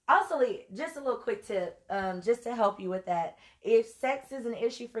 also, just a little quick tip, just to help you with that. If sex is an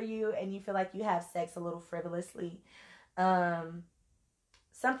issue for you and you feel like you have sex a little frivolously,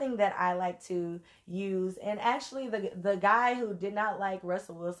 something that I like to use, and actually the guy who did not like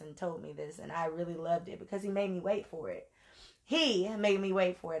Russell Wilson told me this, and I really loved it because he made me wait for it. He made me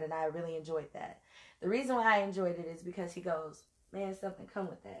wait for it, and I really enjoyed that. The reason why I enjoyed it is because he goes, "Man, something come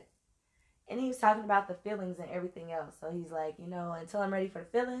with that." And he was talking about the feelings and everything else. So he's like, until I'm ready for the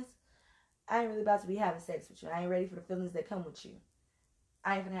feelings, I ain't really about to be having sex with you. I ain't ready for the feelings that come with you.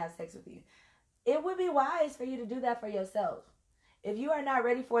 I ain't gonna have sex with you. It would be wise for you to do that for yourself. If you are not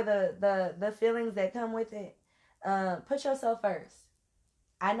ready for the feelings that come with it, put yourself first.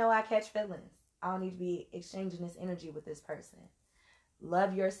 I know I catch feelings. I don't need to be exchanging this energy with this person.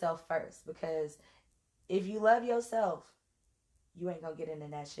 Love yourself first, because if you love yourself, you ain't gonna get into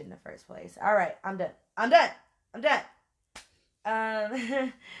that shit in the first place. All right, I'm done.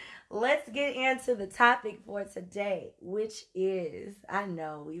 Let's get into the topic for today, which is, I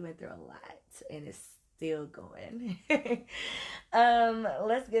know we went through a lot and it's still going.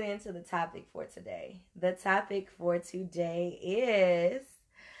 Let's get into the topic for today. The topic for today is,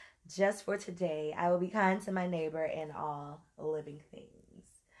 just for today, I will be kind to my neighbor and all living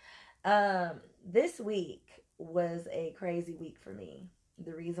things. This week was a crazy week for me.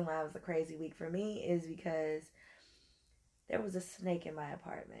 The reason why it was a crazy week for me is because there was a snake in my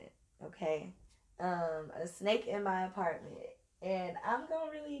apartment. Okay, a snake in my apartment, and I'm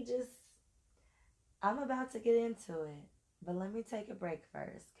about to get into it, but let me take a break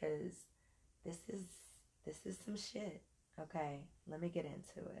first, cause this is some shit. Okay, let me get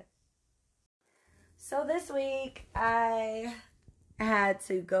into it. So this week I had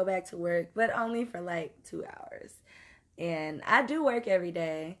to go back to work, but only for like 2 hours, and I do work every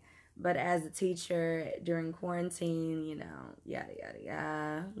day. But as a teacher during quarantine, yada, yada,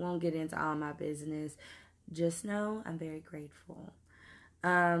 yada. Won't get into all my business. Just know I'm very grateful.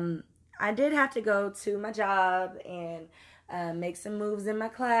 I did have to go to my job and make some moves in my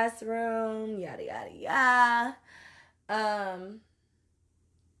classroom, yada, yada, yada.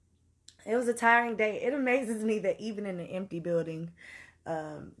 It was a tiring day. It amazes me that even in an empty building,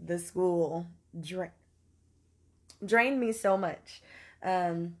 the school drained me so much.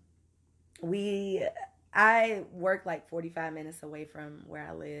 I work like 45 minutes away from where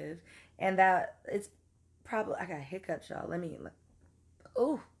I live, and that it's probably, I got hiccups, y'all. That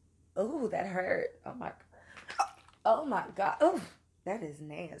hurt. Oh my God. Oh, that is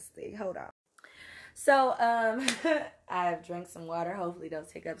nasty. Hold on. So, I've drank some water. Hopefully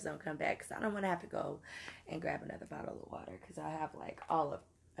those hiccups don't come back, because I don't want to have to go and grab another bottle of water, because I have like all of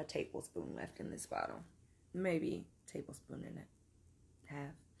a tablespoon left in this bottle. Maybe a tablespoon in it.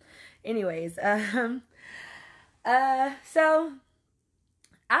 Half. Anyways, so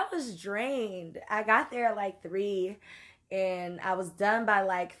I was drained. I got there at like 3, and I was done by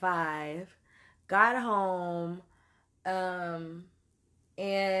like 5. Got home, and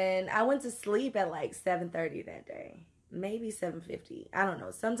I went to sleep at like 7:30 that day. Maybe 7:50. I don't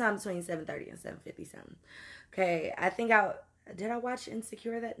know. Sometime between 7:30 and 7:50 something. Okay, did I watch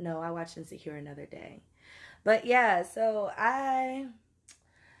Insecure that? No, I watched Insecure another day. But yeah, so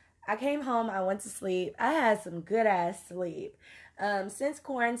I came home, I went to sleep. I had some good ass sleep. Since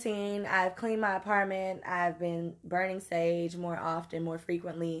quarantine, I've cleaned my apartment. I've been burning sage more often, more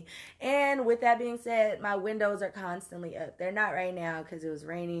frequently. And with that being said, my windows are constantly up. They're not right now because it was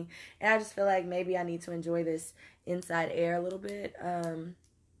raining. And I just feel like maybe I need to enjoy this inside air a little bit.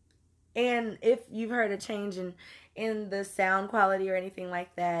 And if you've heard a change in the sound quality or anything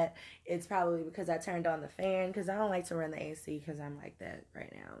like that, it's probably because I turned on the fan, because I don't like to run the AC because I'm like that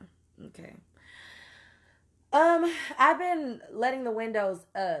right now. Okay. I've been letting the windows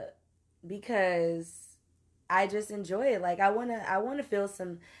up because I just enjoy it. Like I wanna feel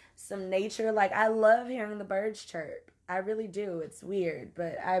some nature. Like I love hearing the birds chirp. I really do. It's weird,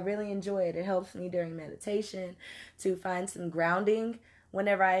 but I really enjoy it. It helps me during meditation to find some grounding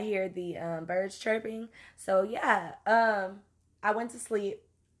whenever I hear the birds chirping. So yeah, I went to sleep.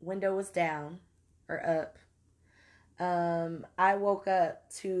 Window was down or up. I woke up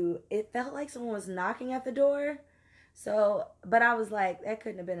to, it felt like someone was knocking at the door. So, but I was like, that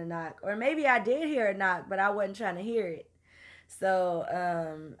couldn't have been a knock. Or maybe I did hear a knock, but I wasn't trying to hear it. So,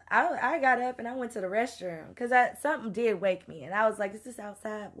 I got up and I went to the restroom because something did wake me. And I was like, is this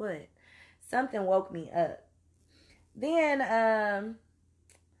outside? What? Something woke me up. Then,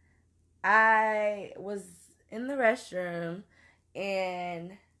 I was in the restroom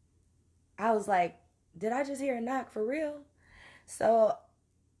and I was like, did I just hear a knock for real? So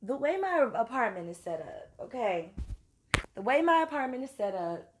the way my apartment is set up, okay,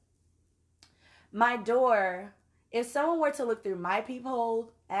 my door, if someone were to look through my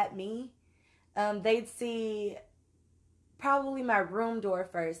peephole at me, they'd see probably my room door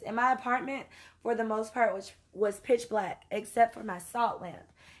first. And my apartment, for the most part, which was pitch black, except for my salt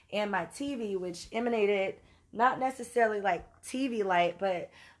lamp and my TV, which emanated not necessarily like TV light, but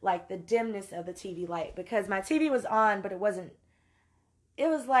like the dimness of the TV light, because my TV was on, but it was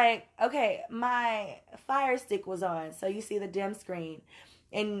like, okay, my Fire Stick was on, so you see the dim screen,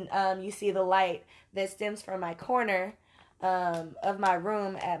 and you see the light that stems from my corner of my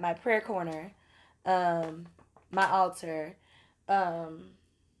room at my prayer corner, my altar,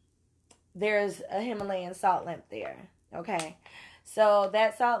 there's a Himalayan salt lamp there. Okay. So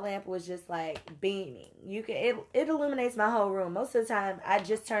that salt lamp was just like beaming. It illuminates my whole room. Most of the time I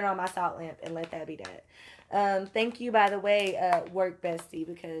just turn on my salt lamp and let that be that. Thank you, by the way, work bestie,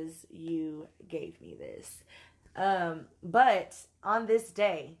 because you gave me this. But on this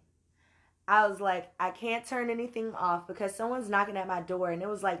day, I was like, I can't turn anything off because someone's knocking at my door, and it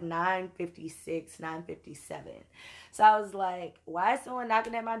was like 9:56, 9:57. So I was like, why is someone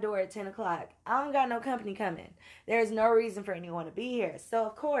knocking at my door at 10 o'clock? I don't got no company coming. There's no reason for anyone to be here. So,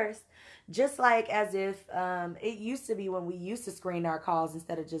 of course, just like as if it used to be when we used to screen our calls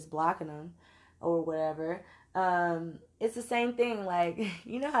instead of just blocking them or whatever, it's the same thing. Like,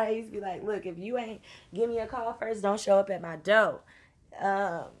 you know how they used to be like, look, if you ain't give me a call first, don't show up at my door.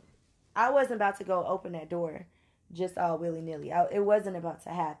 I wasn't about to go open that door just all willy-nilly. It wasn't about to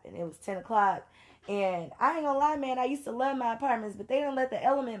happen. It was 10 o'clock. And I ain't gonna lie, man, I used to love my apartments, but they don't let the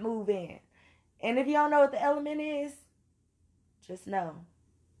element move in. And if you don't know what the element is, just know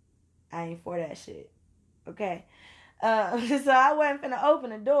I ain't for that shit. Okay? So I wasn't finna open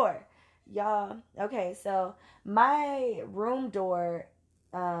the door. Y'all, okay, so my room door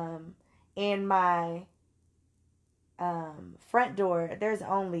and my front door, there's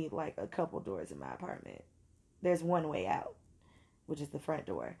only like a couple doors in my apartment. There's one way out, which is the front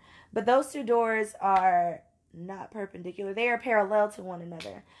door. But those two doors are not perpendicular. They are parallel to one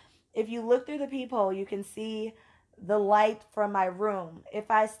another. If you look through the peephole, you can see the light from my room.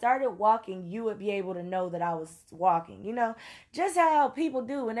 If I started walking, you would be able to know that I was walking. You know, just how people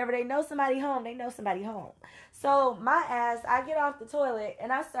do. Whenever they know somebody home, they know somebody home. So my ass, I get off the toilet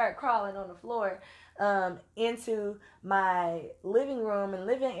and I start crawling on the floor into my living room and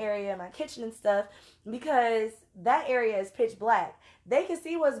living area, my kitchen and stuff, because that area is pitch black. They can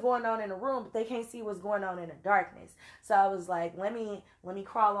see what's going on in the room, but they can't see what's going on in the darkness. So I was like, let me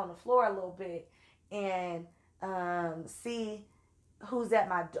crawl on the floor a little bit and see who's at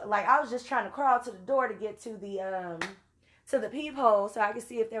my door. Like, I was just trying to crawl to the door to get to the peephole so I could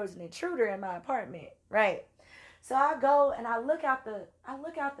see if there was an intruder in my apartment, right? So I go and I look out the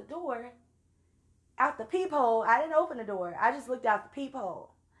door, out the peephole. I didn't open the door. I just looked out the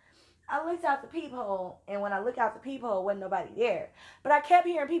peephole. I looked out the peephole, and when I looked out the peephole, wasn't nobody there. But I kept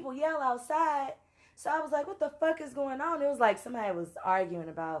hearing people yell outside. So I was like, what the fuck is going on? It was like somebody was arguing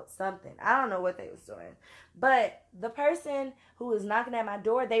about something. I don't know what they was doing. But the person who was knocking at my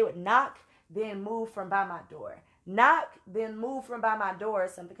door, they would knock, then move from by my door. Knock, then move from by my door or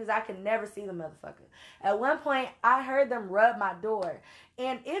something, because I could never see the motherfucker. At one point, I heard them rub my door.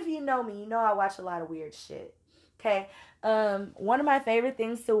 And if you know me, you know I watch a lot of weird shit. Okay? One of my favorite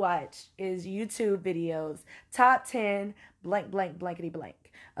things to watch is YouTube videos. Top 10 blank, blank, blankety, blank.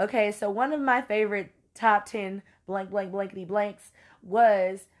 Okay, so one of my favorite top 10 blank, blank, blankety, blanks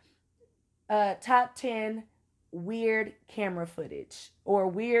was top 10 weird camera footage or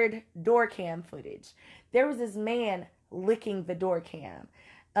weird door cam footage. There was this man licking the door cam.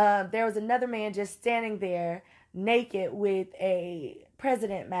 There was another man just standing there naked with a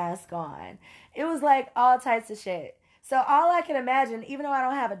president mask on. It was like all types of shit. So all I could imagine, even though I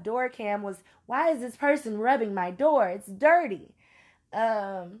don't have a door cam, was, why is this person rubbing my door? It's dirty.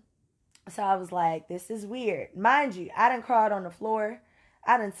 So I was like, this is weird. Mind you, I done crawled on the floor.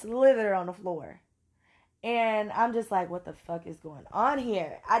 I done slithered on the floor. And I'm just like, what the fuck is going on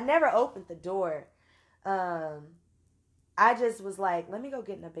here? I never opened the door. I just was like, let me go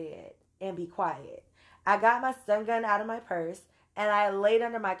get in the bed and be quiet. I got my stun gun out of my purse and I laid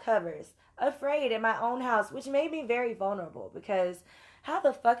under my covers, afraid in my own house, which made me very vulnerable, because how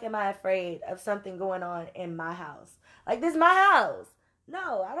the fuck am I afraid of something going on in my house? Like, this is my house.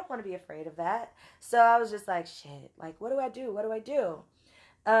 No, I don't want to be afraid of that. So I was just like, shit, like, what do I do? What do I do?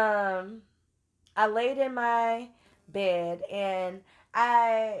 I laid in my bed and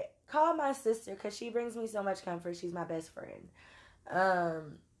I called my sister because she brings me so much comfort. She's my best friend.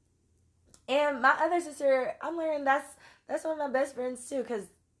 And my other sister, I'm learning that's one of my best friends too, because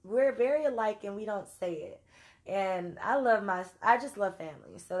we're very alike and we don't say it. And I just love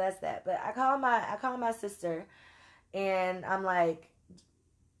family. So that's that. But I call my sister and I'm like,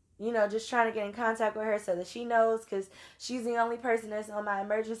 you know, just trying to get in contact with her so that she knows, because she's the only person that's on my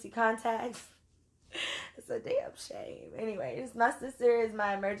emergency contacts. It's a damn shame. Anyways, my sister is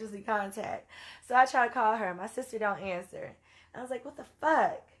my emergency contact. So I try to call her. My sister don't answer. I was like, what the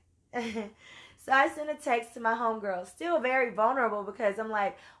fuck? So I sent a text to my homegirl, still very vulnerable, because I'm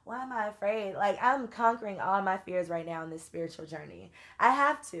like, why am I afraid? Like, I'm conquering all my fears right now in this spiritual journey. I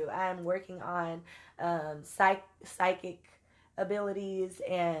have to. I'm working on psychic abilities,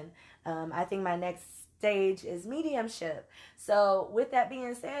 and I think my next stage is mediumship. So with that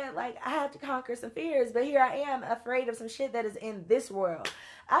being said, like, I had to conquer some fears, but here I am afraid of some shit that is in this world.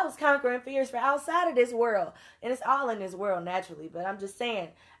 I was conquering fears for outside of this world, and it's all in this world naturally, but I'm just saying,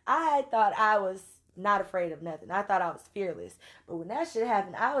 I thought I was not afraid of nothing. I thought I was fearless. But when that shit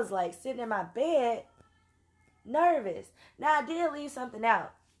happened, I was like sitting in my bed, nervous. Now, I did leave something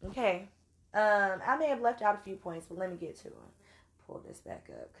out. Okay. I may have left out a few points, but let me get to them. Pull this back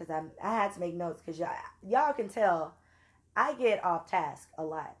up because I had to make notes because y'all can tell I get off task a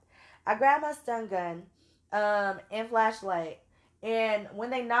lot. I grabbed my stun gun and flashlight, and when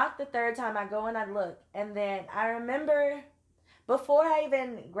they knocked the third time, I go and I look, and then I remember before I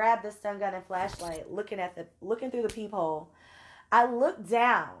even grabbed the stun gun and flashlight, looking through the peephole, I looked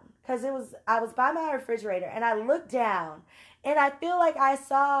down because I was by my refrigerator, and I looked down, and I feel like I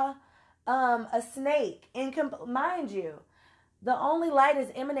saw a snake. And mind you, the only light is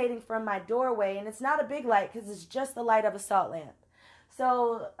emanating from my doorway, and it's not a big light because it's just the light of a salt lamp.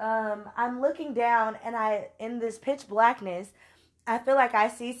 So I'm looking down, and in this pitch blackness, I feel like I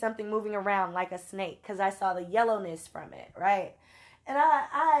see something moving around like a snake because I saw the yellowness from it, right? And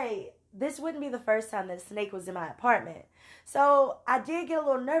this wouldn't be the first time that a snake was in my apartment. So I did get a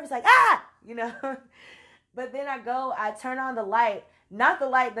little nervous, like, you know. But then I turn on the light, not the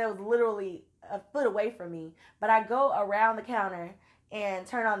light that was literally a foot away from me, but I go around the counter and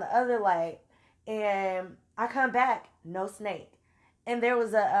turn on the other light, and I come back, no snake. And there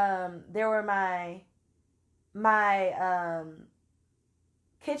were my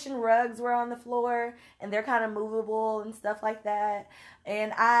kitchen rugs were on the floor, and they're kind of movable and stuff like that.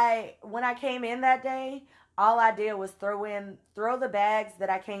 And when I came in that day, all I did was throw the bags that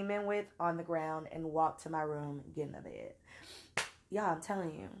I came in with on the ground and walk to my room and get in the bed. Y'all, I'm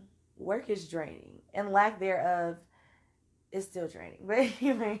telling you, work is draining, and lack thereof is still draining. But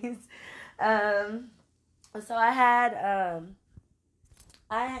anyways, so I had,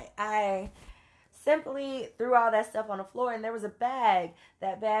 I simply threw all that stuff on the floor, and there was a bag.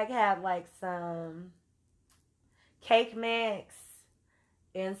 That bag had like some cake mix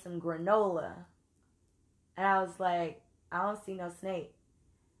and some granola. And I was like, I don't see no snake.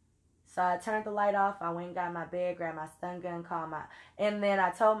 So I turned the light off. I went and got my bed, grabbed my stun gun, and then I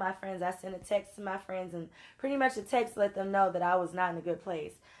told my friends, I sent a text to my friends, and pretty much the text let them know that I was not in a good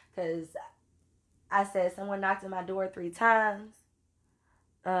place. Because I said someone knocked at my door 3 times.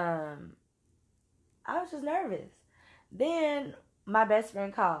 I was just nervous. Then my best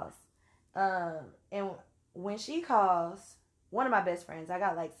friend calls. And when she calls, one of my best friends, I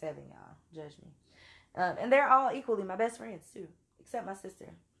got like 7, y'all, judge me. And they're all equally my best friends too, except my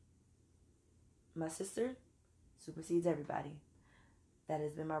sister. My sister supersedes everybody. That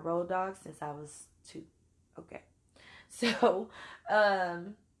has been my road dog since I was 2. Okay. So,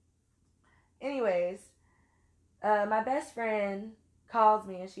 anyways, my best friend calls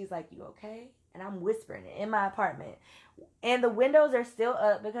me and she's like, "You okay?" And I'm whispering it in my apartment. And the windows are still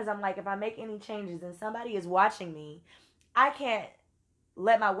up because I'm like, if I make any changes and somebody is watching me, I can't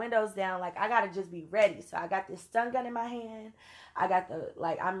let my windows down. Like, I got to just be ready. So I got this stun gun in my hand.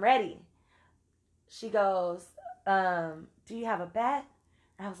 I'm ready. She goes, "Do you have a bat?"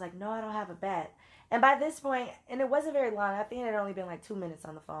 And I was like, "No, I don't have a bat." And by this point, and it wasn't very long, I think it had only been like 2 minutes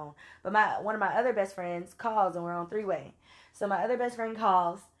on the phone, but one of my other best friends calls, and we're on 3-way. So my other best friend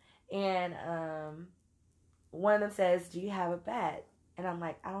calls, and one of them says, "Do you have a bat?" And I'm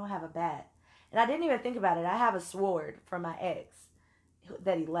like, "I don't have a bat." And I didn't even think about it. I have a sword from my ex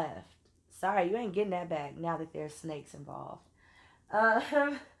that he left. Sorry, you ain't getting that back now that there's snakes involved.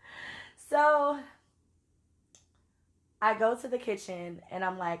 So I go to the kitchen, and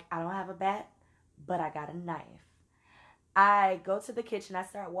I'm like, I don't have a bat, but I got a knife. I go to the kitchen. I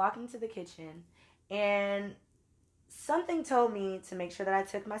start walking to the kitchen, and something told me to make sure that I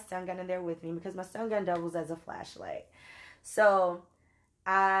took my stun gun in there with me because my stun gun doubles as a flashlight. So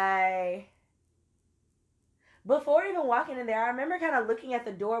before even walking in there, I remember kind of looking at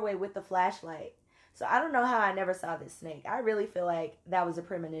the doorway with the flashlight. So I don't know how I never saw this snake. I really feel like that was a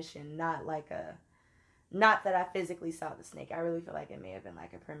premonition, not that I physically saw the snake. I really feel like it may have been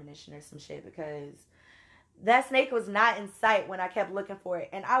like a premonition or some shit because that snake was not in sight when I kept looking for it.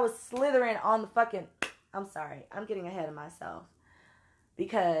 And I was slithering on the fucking... I'm sorry. I'm getting ahead of myself.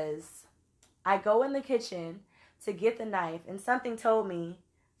 Because I go in the kitchen to get the knife, and something told me,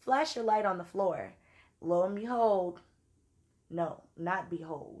 flash your light on the floor. Lo and behold. No, not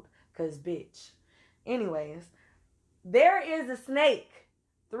behold. Because bitch. Anyways, there is a snake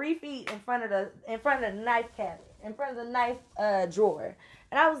 3 feet in front of the knife cabinet, in front of the knife drawer.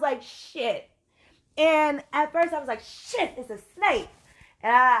 And I was like, shit. And at first I was like, shit, it's a snake.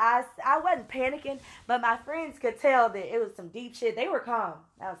 And I wasn't panicking, but my friends could tell that it was some deep shit. They were calm.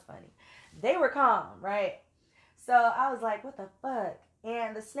 That was funny. They were calm, right? So I was like, what the fuck?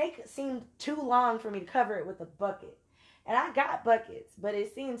 And the snake seemed too long for me to cover it with a bucket. And I got buckets, but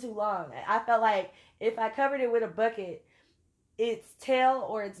it seemed too long. I felt like if I covered it with a bucket, its tail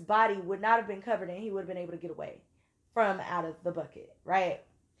or its body would not have been covered and he would have been able to get away from out of the bucket, right?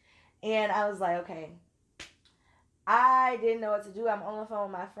 And I was like, okay. I didn't know what to do. I'm on the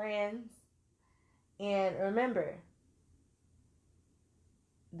phone with my friends. And remember,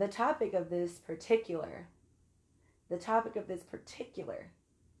 the topic of this particular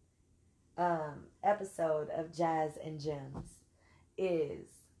episode of Jazz and Gems is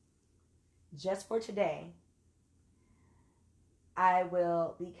just for today. I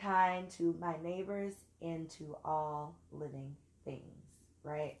will be kind to my neighbors and to all living things,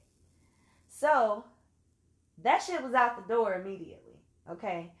 right? So that shit was out the door immediately.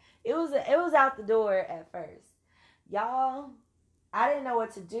 Okay, it was out the door at first, y'all. I didn't know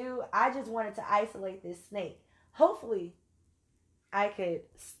what to do. I just wanted to isolate this snake. Hopefully, I could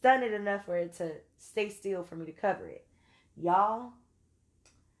stun it enough for it to stay still for me to cover it. Y'all,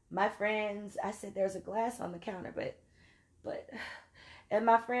 my friends, I said there's a glass on the counter, but, and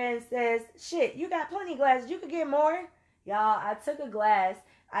my friend says, shit, you got plenty of glasses. You could get more. Y'all, I took a glass.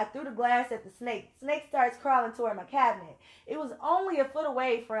 I threw the glass at the snake. Snake starts crawling toward my cabinet. It was only a foot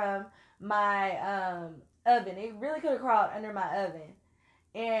away from my oven. It really could have crawled under my oven.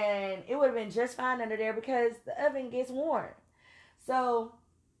 And it would have been just fine under there because the oven gets warm. So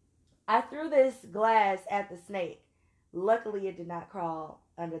I threw this glass at the snake. Luckily, it did not crawl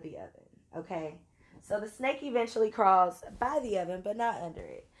under the oven. Okay? So the snake eventually crawls by the oven, but not under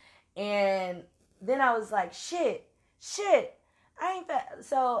it. And then I was like, shit. I ain't fat.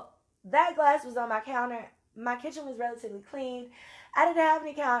 So that glass was on my counter. My kitchen was relatively clean. I didn't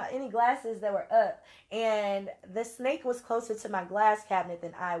have any glasses that were up. And the snake was closer to my glass cabinet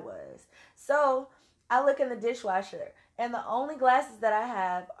than I was. So I look in the dishwasher. And the only glasses that I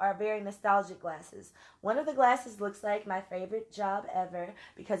have are very nostalgic glasses. One of the glasses looks like my favorite job ever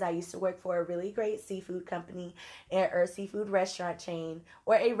because I used to work for a really great seafood company or seafood restaurant chain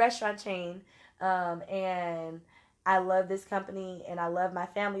or a restaurant chain. And I love this company and I love my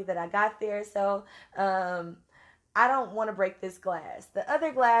family that I got there. So I don't want to break this glass. The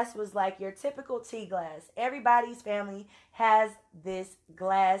other glass was like your typical tea glass. Everybody's family has this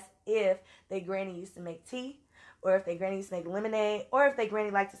glass if their granny used to make tea, or if their granny used to make lemonade, or if their granny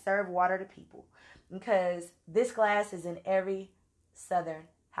liked to serve water to people. Because this glass is in every Southern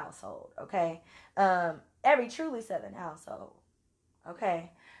household, okay? Every truly Southern household,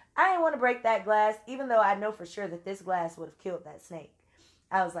 okay? I didn't want to break that glass, even though I know for sure that this glass would have killed that snake.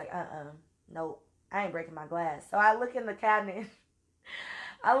 I was like, nope, I ain't breaking my glass. So I look in the cabinet.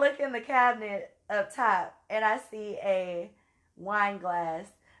 I look in the cabinet up top, and I see a wine glass,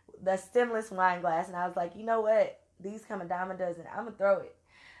 the stemless wine glass, and I was like, you know what? These come a dime a dozen. I'm going to throw it.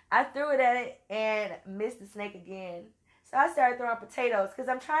 I threw it at it and missed the snake again. So I started throwing potatoes because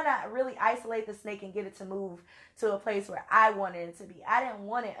I'm trying to really isolate the snake and get it to move to a place where I wanted it to be. I didn't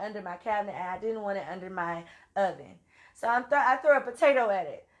want it under my cabinet and I didn't want it under my oven. So I threw a potato at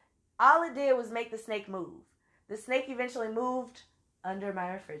it. All it did was make the snake move. The snake eventually moved under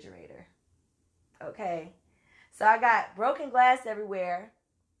my refrigerator. Okay. So I got broken glass everywhere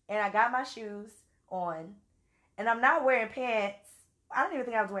and I got my shoes on and I'm not wearing pants. I don't even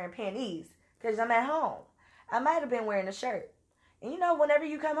think I was wearing panties because I'm at home. I might have been wearing a shirt. And you know, whenever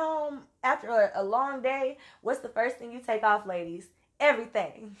you come home after a long day, what's the first thing you take off, ladies?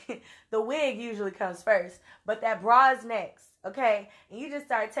 Everything. The wig usually comes first, but that bra is next, okay? And you just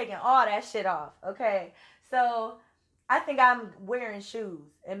start taking all that shit off, okay? So I think I'm wearing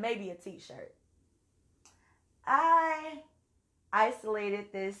shoes and maybe a t-shirt. I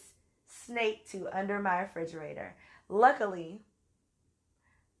isolated this snake to under my refrigerator. Luckily,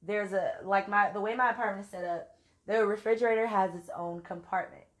 there's the way my apartment is set up, the refrigerator has its own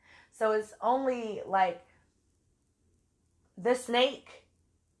compartment. So it's only like the snake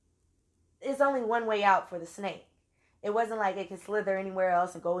is only one way out for the snake. It wasn't like it could slither anywhere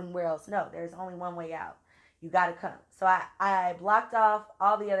else and go anywhere else. No, there's only one way out. You gotta come. So I blocked off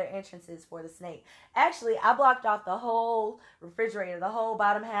all the other entrances for the snake. Actually, I blocked off the whole refrigerator, the whole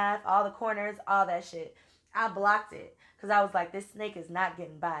bottom half, all the corners, all that shit. I blocked it because I was like, this snake is not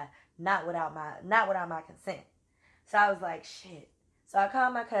getting by, not without my consent. So I was like, shit. So I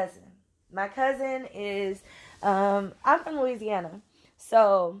called my cousin. My cousin is, I'm from Louisiana.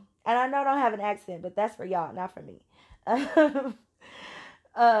 So, and I know I don't have an accent, but that's for y'all, not for me.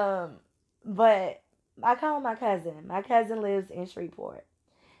 But I called my cousin. My cousin lives in Shreveport.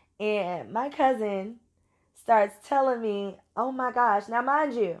 And my cousin starts telling me, oh my gosh. Now,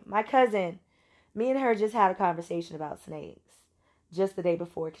 mind you, my cousin, me and her just had a conversation about snakes just the day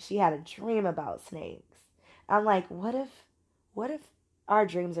before because she had a dream about snakes. I'm like, what if our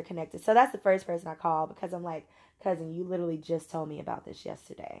dreams are connected? So that's the first person I call because I'm like, cousin, you literally just told me about this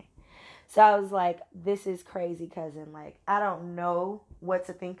yesterday. So I was like, this is crazy, cousin. Like, I don't know what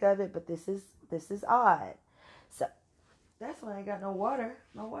to think of it, but this is odd. So that's why I ain't got no water.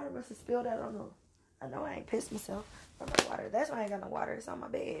 My water must have spilled out on the. I know I ain't pissed myself from my water. That's why I ain't got no water. It's on my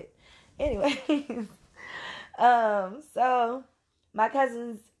bed. Anyway, so my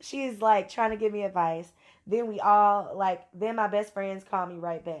cousins, she's like trying to give me advice. Then then my best friends call me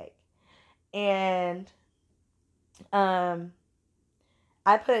right back, and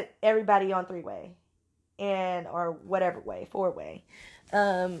I put everybody on 3-way or whatever way, 4-way.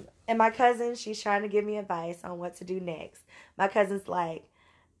 And my cousin, she's trying to give me advice on what to do next. My cousin's like,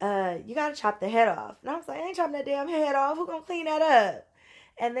 you gotta chop the head off. And I was like, I ain't chopping that damn head off. Who gonna clean that up?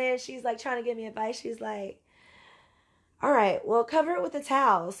 And then she's like trying to give me advice. She's like, all right, well, cover it with a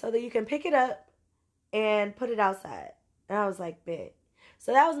towel so that you can pick it up and put it outside. And I was like, bet.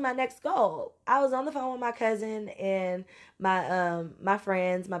 So that was my next goal. I was on the phone with my cousin and my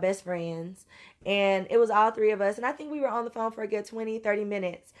friends, my best friends, and it was all 3 of us. And I think we were on the phone for a good 20, 30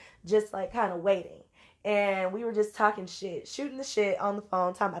 minutes, just like kind of waiting. And we were just talking shit, shooting the shit on the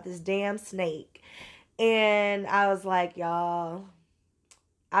phone, talking about this damn snake. And I was like, y'all,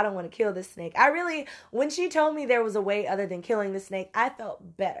 I don't want to kill this snake. When she told me there was a way other than killing the snake, I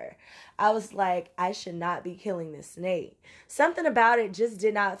felt better. I was like, I should not be killing this snake. Something about it just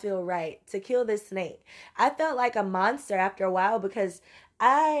did not feel right to kill this snake. I felt like a monster after a while because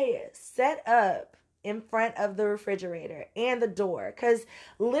I set up in front of the refrigerator and the door. Because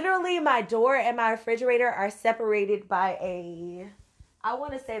literally my door and my refrigerator are separated by I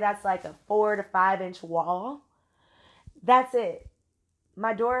want to say that's like a 4 to 5 inch wall. That's it.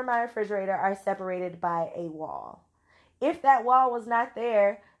 My door and my refrigerator are separated by a wall. If that wall was not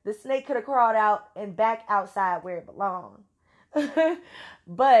there, the snake could have crawled out and back outside where it belonged.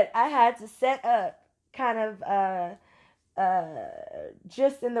 But I had to set up kind of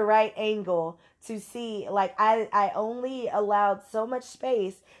just in the right angle to see, like, I only allowed so much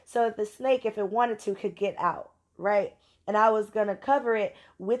space so that the snake, if it wanted to, could get out, right? And I was going to cover it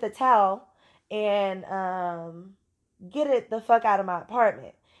with a towel and get it the fuck out of my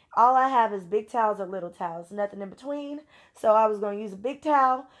apartment. All I have is big towels or little towels, nothing in between. So I was going to use a big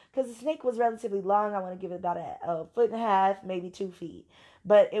towel because the snake was relatively long. I want to give it about a 1.5 feet, maybe 2 feet.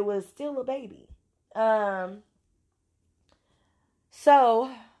 But it was still a baby.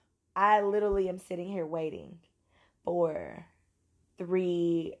 So I literally am sitting here waiting for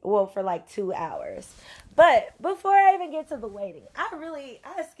like 2 hours. But before I even get to the waiting, I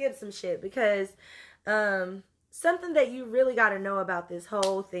skipped some shit because something that you really got to know about this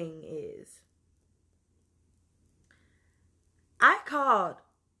whole thing is I called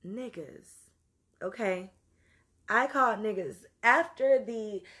niggas, okay? I called niggas after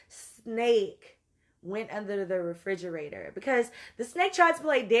the snake went under the refrigerator because the snake tried to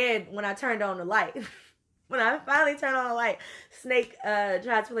play dead when I turned on the light. When I finally turned on the light, snake tried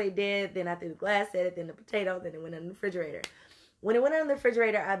to play dead, then I threw the glass at it, then the potato, then it went in the refrigerator. When it went in the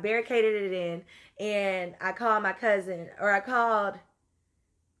refrigerator, I barricaded it in, and I called my cousin,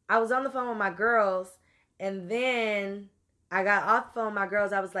 I was on the phone with my girls, and then I got off the phone with my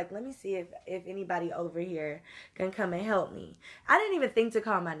girls. I was like, let me see if anybody over here can come and help me. I didn't even think to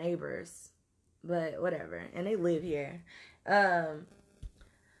call my neighbors, but whatever, and they live here. I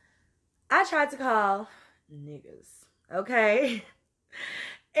tried to call niggas, okay?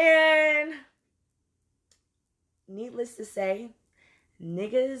 And needless to say,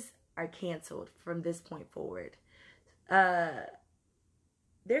 niggas are canceled from this point forward. There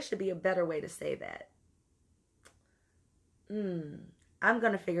should be a better way to say that. I'm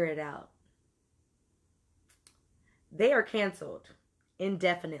going to figure it out. They are canceled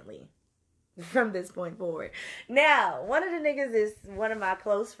indefinitely from this point forward. Now, one of the niggas is one of my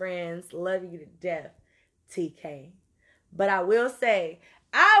close friends. Love you to death, TK. But I will say,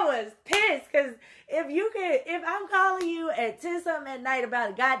 I was pissed because if I'm calling you at 10 something at night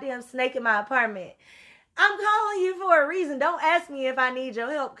about a goddamn snake in my apartment, I'm calling you for a reason. Don't ask me if I need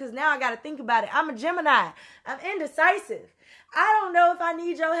your help because now I got to think about it. I'm a Gemini. I'm indecisive. I don't know if I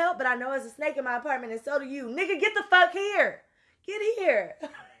need your help, but I know there's a snake in my apartment and so do you. Nigga, get the fuck here. Get here.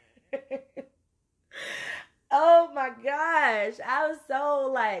 Oh my gosh. I was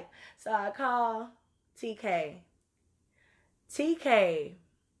so I call TK. TK,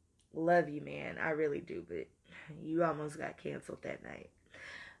 love you, man. I really do, but you almost got canceled that night.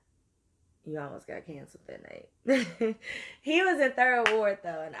 You almost got canceled that night. He was in 3rd Ward,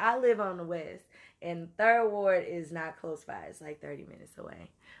 though, and I live on the West. And 3rd Ward is not close by. It's like 30 minutes away.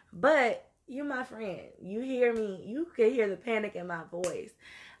 But you my friend. You hear me. You can hear the panic in my voice.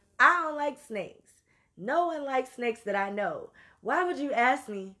 I don't like snakes. No one likes snakes that I know. Why would you ask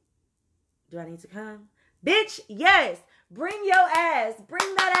me, do I need to come? Bitch, yes. Bring your ass.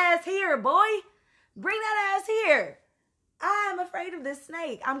 Bring that ass here, boy. Bring that ass here. I'm afraid of this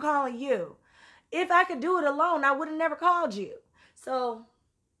snake. I'm calling you. If I could do it alone, I would have never called you. So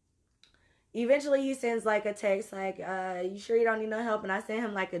eventually he sends like a text like, you sure you don't need no help? And I sent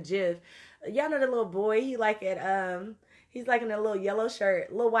him like a gif. Y'all know the little boy, he's like in a little yellow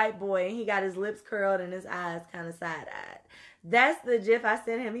shirt, little white boy, and he got his lips curled and his eyes kind of side-eyed. That's the gif I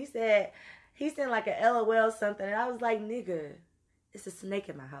sent him. He sent like a LOL something, and I was like, nigga, it's a snake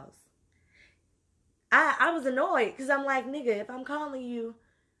in my house. I was annoyed because I'm like, nigga, if I'm calling you,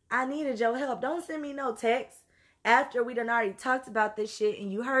 I needed your help. Don't send me no text after we done already talked about this shit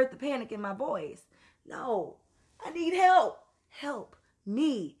and you heard the panic in my voice. No, I need help. Help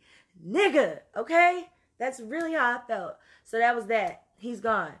me, nigga, okay? That's really how I felt. So that was that. He's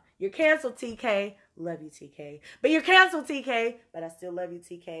gone. You're canceled, TK. Love you, TK. But you're canceled, TK. But I still love you,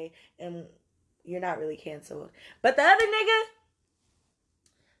 TK. And you're not really canceled. But the other nigga...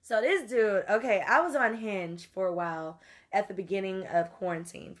 So this dude, okay, I was on Hinge for a while at the beginning of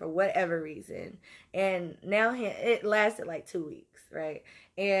quarantine for whatever reason. And now it lasted like 2 weeks, right?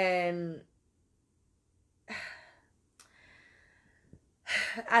 And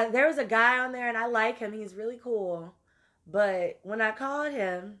there was a guy on there and I like him. He's really cool. But when I called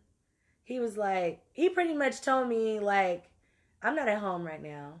him, he was like, he pretty much told me like, I'm not at home right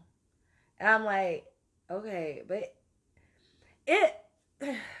now. And I'm like, okay, but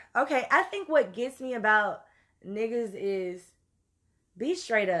okay, I think what gets me about niggas is be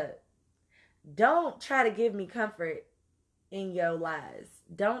straight up. Don't try to give me comfort in your lies.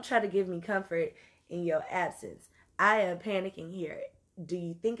 Don't try to give me comfort in your absence. I am panicking here. Do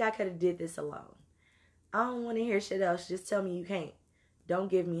you think I could have did this alone? I don't want to hear shit else. Just tell me you can't. Don't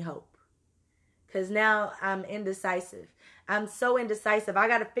give me hope. Because now I'm indecisive. I'm so indecisive. I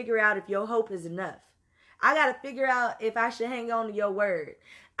got to figure out if your hope is enough. I got to figure out if I should hang on to your word.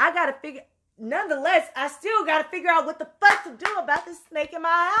 Nonetheless, I still got to figure out what the fuck to do about this snake in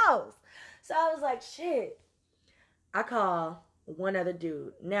my house. So I was like, shit. I call one other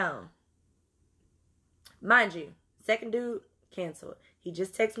dude. Now, mind you, second dude, canceled. He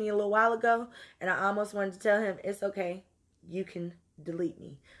just texted me a little while ago, and I almost wanted to tell him, it's okay. You can delete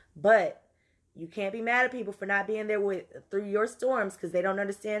me. But you can't be mad at people for not being there through your storms because they don't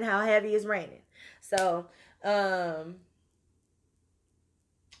understand how heavy it's raining. So,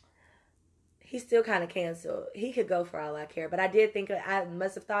 he's still kind of canceled. He could go for all I care. But I did think I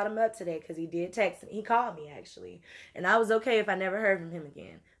must have thought him up today because he did text me. He called me, actually. And I was okay if I never heard from him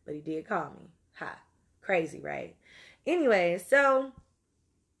again. But he did call me. Ha. Crazy, right? Anyway, so,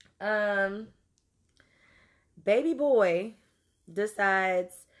 baby boy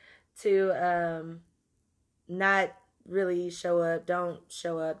decides to not really show up. Don't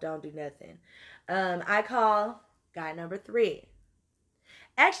show up. Don't do nothing. I call guy number 3.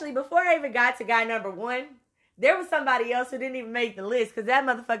 Actually, before I even got to guy number 1, there was somebody else who didn't even make the list because that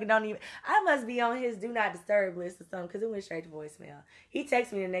motherfucker don't even... I must be on his do not disturb list or something because it went straight to voicemail. He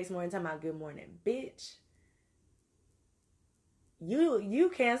texted me the next morning talking about good morning. Bitch,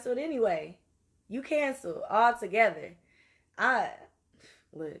 you canceled anyway. You canceled altogether.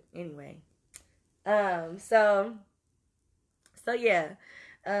 Look, anyway. So yeah.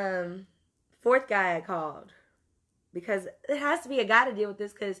 4th guy I called. Because it has to be a guy to deal with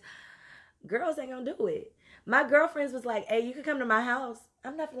this because girls ain't gonna do it. My girlfriends was like, hey, you can come to my house.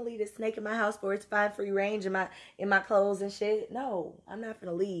 I'm not gonna leave this snake in my house for its fine free range in my clothes and shit. No, I'm not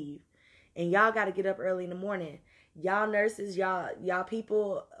gonna leave. And y'all gotta get up early in the morning. Y'all nurses, y'all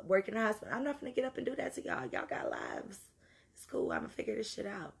people working in the hospital. I'm not gonna get up and do that to y'all. Y'all got lives. It's cool. I'm gonna figure this shit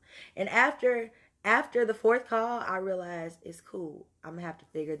out. And after the 4th call, I realized it's cool. I'm gonna have to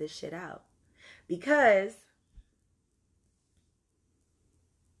figure this shit out. Because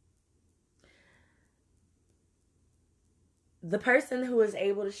the person who was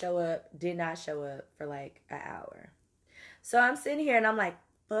able to show up did not show up for like an hour. So I'm sitting here and I'm like,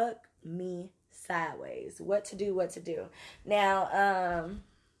 fuck me sideways. What to do? Now,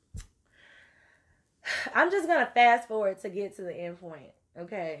 I'm just going to fast forward to get to the end point.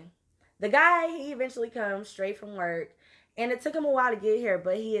 Okay. The guy, he eventually comes straight from work. And it took him a while to get here,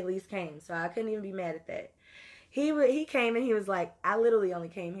 but he at least came. So I couldn't even be mad at that. He came and he was like, I literally only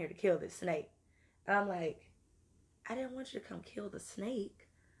came here to kill this snake. And I'm like, I didn't want you to come kill the snake.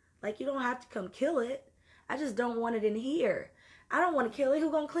 Like, you don't have to come kill it. I just don't want it in here. I don't want to kill it.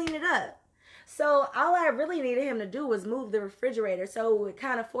 Who's going to clean it up? So all I really needed him to do was move the refrigerator, so it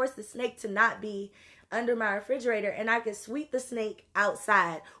kind of forced the snake to not be under my refrigerator, and I could sweep the snake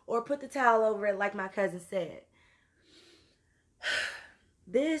outside or put the towel over it like my cousin said.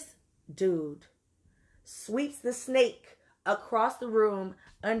 This dude sweeps the snake across the room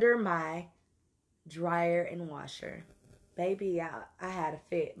under my dryer and washer. Baby, I had a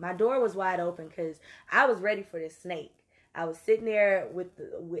fit. My door was wide open because I was ready for this snake. I was sitting there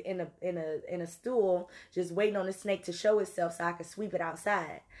in a stool, just waiting on the snake to show itself so I could sweep it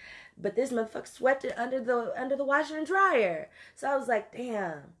outside. But this motherfucker swept it under the washer and dryer. So I was like,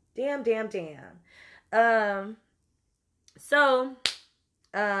 damn.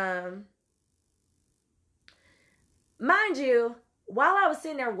 Mind you, while I was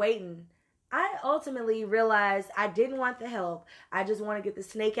sitting there waiting, I ultimately realized I didn't want the help. I just want to get the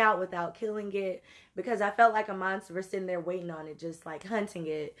snake out without killing it, because I felt like a monster was sitting there waiting on it, just like hunting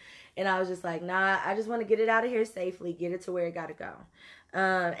it. And I was just like, nah, I just want to get it out of here safely, get it to where it got to go.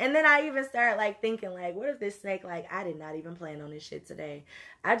 And then I even started like thinking like, what if this snake, like, I did not even plan on this shit today.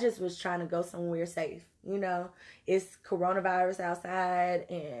 I just was trying to go somewhere safe. You know, it's coronavirus outside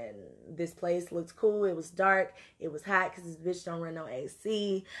and this place looks cool. It was dark. It was hot because this bitch don't run no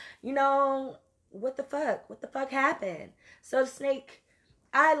AC. You know, what the fuck? What the fuck happened? So the snake,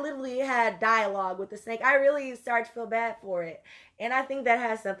 I literally had dialogue with the snake. I really started to feel bad for it. And I think that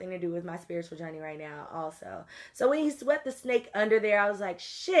has something to do with my spiritual journey right now also. So when he swept the snake under there, I was like,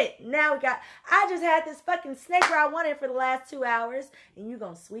 shit, I just had this fucking snake where I wanted for the last 2 hours, and you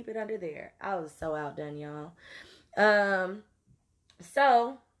gonna sweep it under there. I was so outdone, y'all.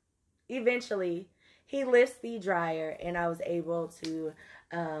 So eventually he lifts the dryer, and I was able to,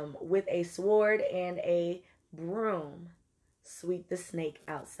 with a sword and a broom, sweep the snake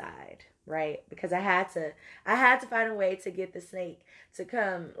outside, right? Because I had to find a way to get the snake to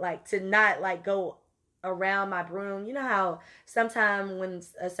come, like, to not like go around my broom. You know how sometimes when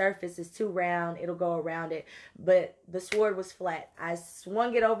a surface is too round, it'll go around it, but the sword was flat. I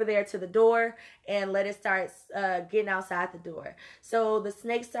swung it over there to the door and let it start getting outside the door. So the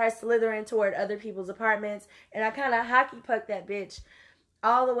snake starts slithering toward other people's apartments, and I kind of hockey pucked that bitch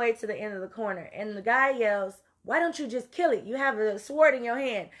all the way to the end of the corner. And the guy yells, why don't you just kill it? You have a sword in your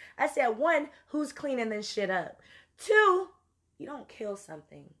hand. I said, 1, who's cleaning this shit up? 2, you don't kill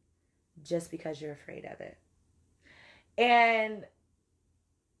something just because you're afraid of it. And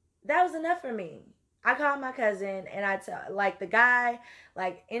that was enough for me. I called my cousin, and the guy,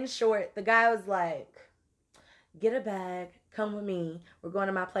 like, in short, the guy was like, get a bag, come with me. We're going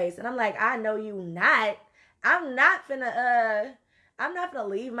to my place. And I'm like, I know you not. I'm not finna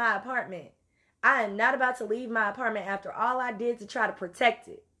leave my apartment. I am not about to leave my apartment after all I did to try to protect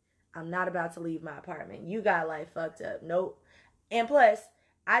it. I'm not about to leave my apartment. You got like fucked up. Nope. And plus,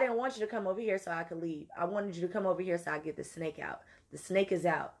 I didn't want you to come over here so I could leave. I wanted you to come over here so I could get the snake out. The snake is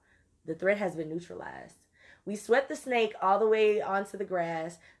out. The threat has been neutralized. We swept the snake all the way onto the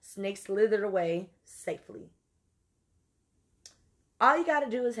grass. Snake slithered away safely. All you got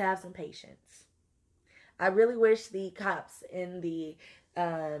to do is have some patience. I really wish the cops in the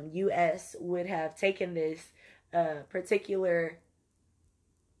U.S. would have taken this particular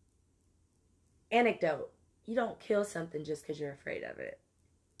anecdote. You don't kill something just because you're afraid of it.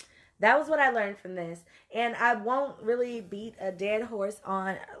 That was what I learned from this. And I won't really beat a dead horse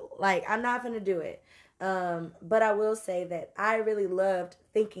on, like, I'm not going to do it. But I will say that I really loved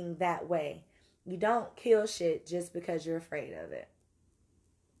thinking that way. You don't kill shit just because you're afraid of it.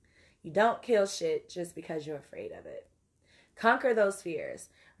 You don't kill shit just because you're afraid of it. Conquer those fears.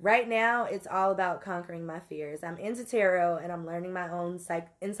 Right now, it's all about conquering my fears. I'm into tarot, and I'm learning my own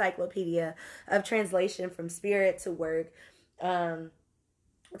encyclopedia of translation from spirit to work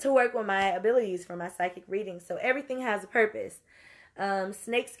with my abilities for my psychic readings. So everything has a purpose.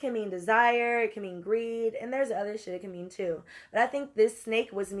 Snakes can mean desire, it can mean greed, and there's other shit it can mean too. But I think this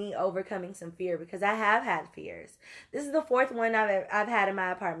snake was me overcoming some fear, because I have had fears. This is the 4th one I've had in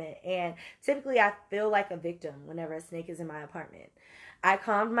my apartment, and typically I feel like a victim whenever a snake is in my apartment. I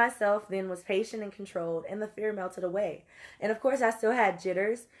calmed myself, then was patient and controlled, and the fear melted away. And of course I still had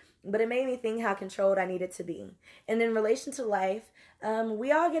jitters, but it made me think how controlled I needed to be. And in relation to life,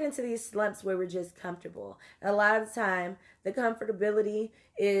 we all get into these slumps where we're just comfortable. And a lot of the time, the comfortability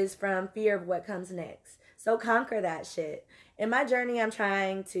is from fear of what comes next. So conquer that shit. In my journey, I'm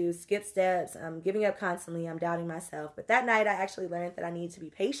trying to skip steps. I'm giving up constantly. I'm doubting myself. But that night, I actually learned that I need to be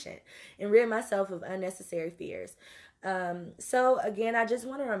patient and rid myself of unnecessary fears. So again, I just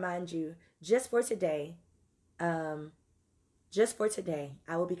want to remind you, just for today, Just for today,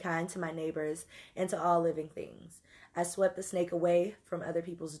 I will be kind to my neighbors and to all living things. I swept the snake away from other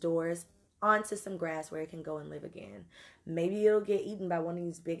people's doors onto some grass where it can go and live again. Maybe it'll get eaten by one of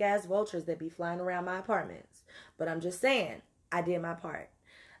these big ass vultures that be flying around my apartments. But I'm just saying, I did my part.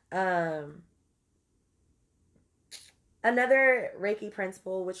 Another Reiki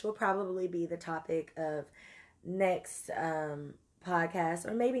principle, which will probably be the topic of next podcast,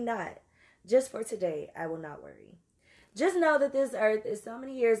 or maybe not. Just for today, I will not worry. Just know that this earth is so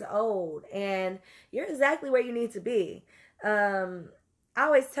many years old and you're exactly where you need to be. I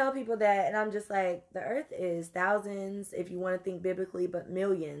always tell people that, and I'm just like, the earth is thousands, if you want to think biblically, but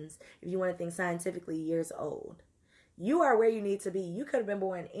millions, if you want to think scientifically, years old. You are where you need to be. You could have been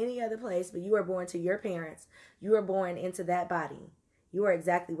born any other place, but you were born to your parents. You were born into that body. You are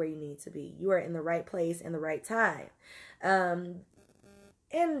exactly where you need to be. You are in the right place in the right time. And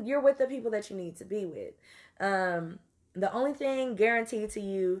you're with the people that you need to be with. The only thing guaranteed to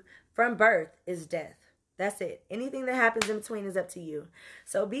you from birth is death. That's it. Anything that happens in between is up to you.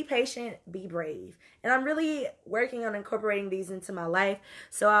 So be patient, be brave. And I'm really working on incorporating these into my life,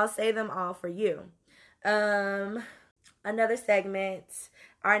 so I'll say them all for you. Another segment,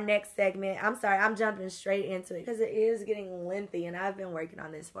 our next segment. I'm sorry, I'm jumping straight into it because it is getting lengthy and I've been working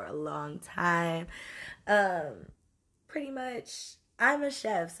on this for a long time. Pretty much, I'm a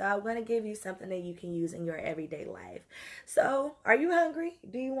chef, so I'm going to give you something that you can use in your everyday life. So, are you hungry?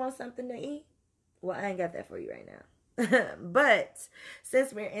 Do you want something to eat? Well, I ain't got that for you right now. But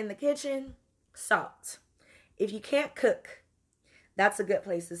since we're in the kitchen, salt. If you can't cook, that's a good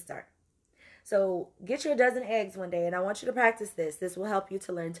place to start. So get you a dozen eggs one day, and I want you to practice this. This will help you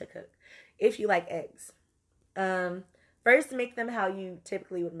to learn to cook if you like eggs. First, make them how you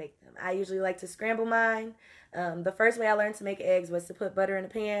typically would make them. I usually like to scramble mine. The first way I learned to make eggs was to put butter in a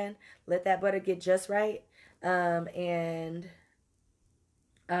pan, let that butter get just right, and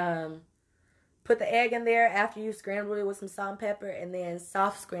put the egg in there after you scrambled it with some salt and pepper, and then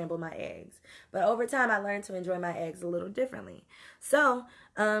soft scramble my eggs. But over time, I learned to enjoy my eggs a little differently. So,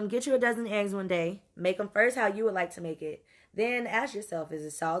 get you a dozen eggs one day. Make them first how you would like to make it. Then ask yourself, is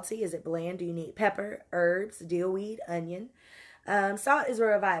it salty? Is it bland? Do you need pepper, herbs, dill weed, onion? Salt is a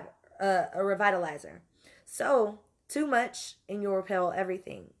revitalizer. So, too much and you'll repel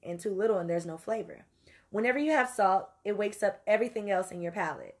everything, and too little and there's no flavor. Whenever you have salt, it wakes up everything else in your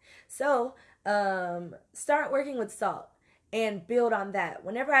palate. So, start working with salt and build on that.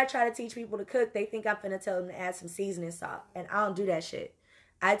 Whenever I try to teach people to cook, they think I'm finna tell them to add some seasoning salt, and I don't do that shit.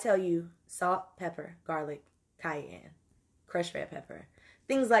 I tell you salt, pepper, garlic, cayenne, crushed red pepper,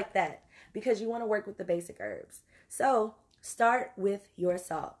 things like that, because you want to work with the basic herbs. So start with your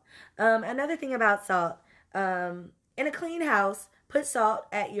salt. Another thing about salt, in a clean house, put salt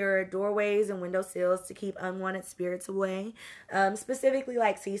at your doorways and windowsills to keep unwanted spirits away. Specifically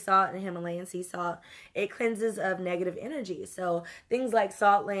like sea salt and Himalayan sea salt. It cleanses of negative energy. So things like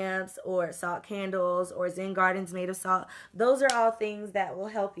salt lamps or salt candles or Zen gardens made of salt, those are all things that will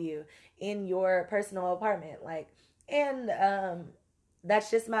help you in your personal apartment.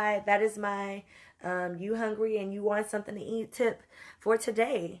 That is my you hungry and you want something to eat tip for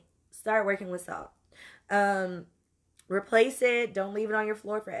today. Start working with salt. Replace it. Don't leave it on your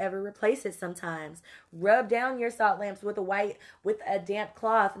floor forever. Replace it sometimes. Rub down your salt lamps with a damp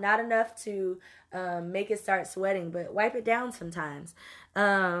cloth. Not enough to make it start sweating, but wipe it down sometimes.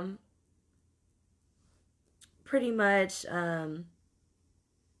 Pretty much,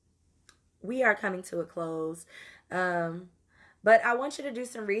 we are coming to a close. But I want you to do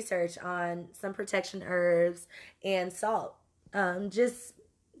some research on some protection herbs and salt.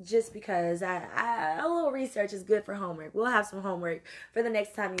 Just because a little research is good for homework. We'll have some homework for the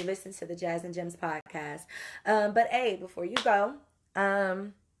next time you listen to the Jazz and Gems podcast. But hey, before you go,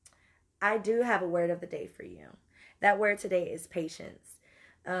 I do have a word of the day for you. That word today is patience.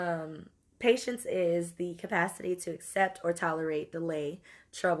 Patience is the capacity to accept or tolerate delay,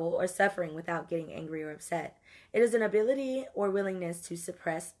 trouble, or suffering without getting angry or upset. It is an ability or willingness to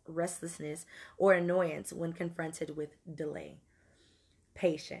suppress restlessness or annoyance when confronted with delay.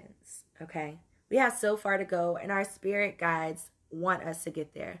 Patience, okay? We have so far to go, and our spirit guides want us to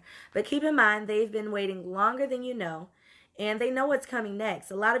get there. But keep in mind, they've been waiting longer than you know, and they know what's coming next.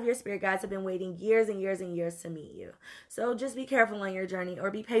 A lot of your spirit guides have been waiting years and years and years to meet you. So just be careful on your journey,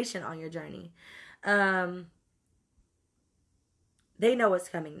 or be patient on your journey. They know what's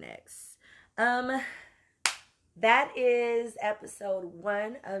coming next. that is episode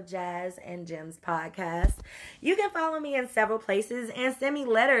 1 of Jazz and Gems podcast. You can follow me in several places and send me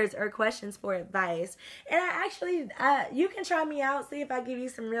letters or questions for advice. And you can try me out, see if I give you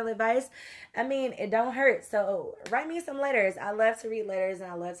some real advice. I mean, it don't hurt. So write me some letters. I love to read letters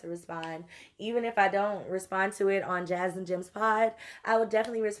and I love to respond. Even if I don't respond to it on Jazz and Gems pod, I will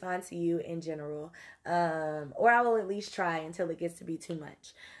definitely respond to you in general. Or I will at least try until it gets to be too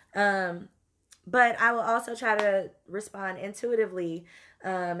much. But I will also try to respond intuitively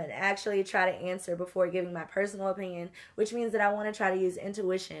and actually try to answer before giving my personal opinion, which means that I want to try to use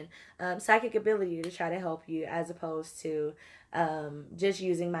intuition, psychic ability to try to help you as opposed to just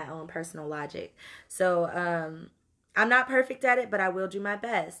using my own personal logic. So I'm not perfect at it, but I will do my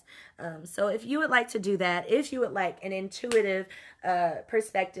best. So if you would like to do that, if you would like an intuitive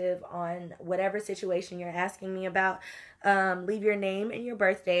perspective on whatever situation you're asking me about, leave your name and your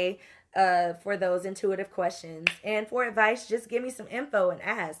birthday for those intuitive questions. And for advice, just give me some info and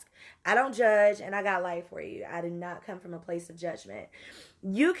ask. I don't judge, and I got life for you. I do not come from a place of judgment.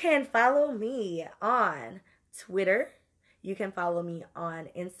 You can follow me on Twitter. You can follow me on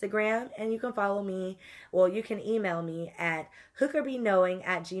Instagram, and you can you can email me at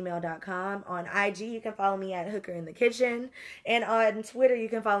hookerbeknowing@gmail.com. On IG, you can follow me at Hooker in the Kitchen, and on Twitter, you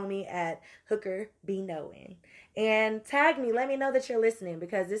can follow me at hookerbeknowing. And tag me, let me know that you're listening,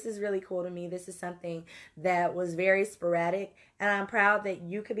 because this is really cool to me. This is something that was very sporadic, and I'm proud that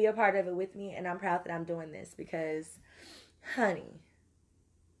you could be a part of it with me, and I'm proud that I'm doing this because, honey,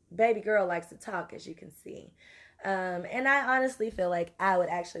 baby girl likes to talk, as you can see. And I honestly feel like I would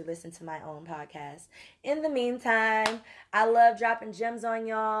actually listen to my own podcast. In the meantime, I love dropping gems on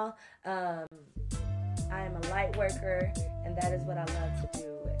y'all. I am a light worker, and that is what I love to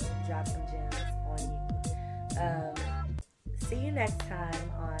do, drop some gems on you. See you next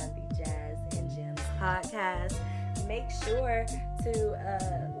time on the Jazz and Gems podcast. Make sure to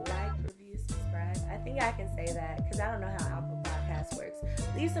like, review, subscribe. I think I can say that because I don't know how Apple Podcast works.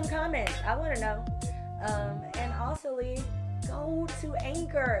 Leave some comments. I want to know. And also go to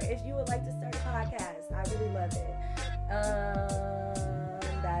Anchor if you would like to start a podcast. I really love it.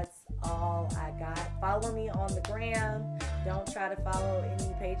 That's all I got. Follow me on the gram. Don't try to follow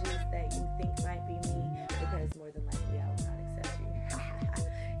any pages that you think might be me, because more than likely I will not accept you.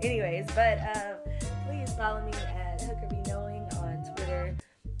 Anyways, but please follow me at Hooker Be Knowing on Twitter,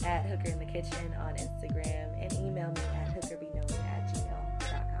 at Hooker in the Kitchen on Instagram, and email me at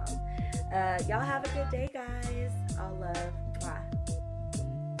hookerbeknowing@gmail.com. Y'all have a good day, guys. All love.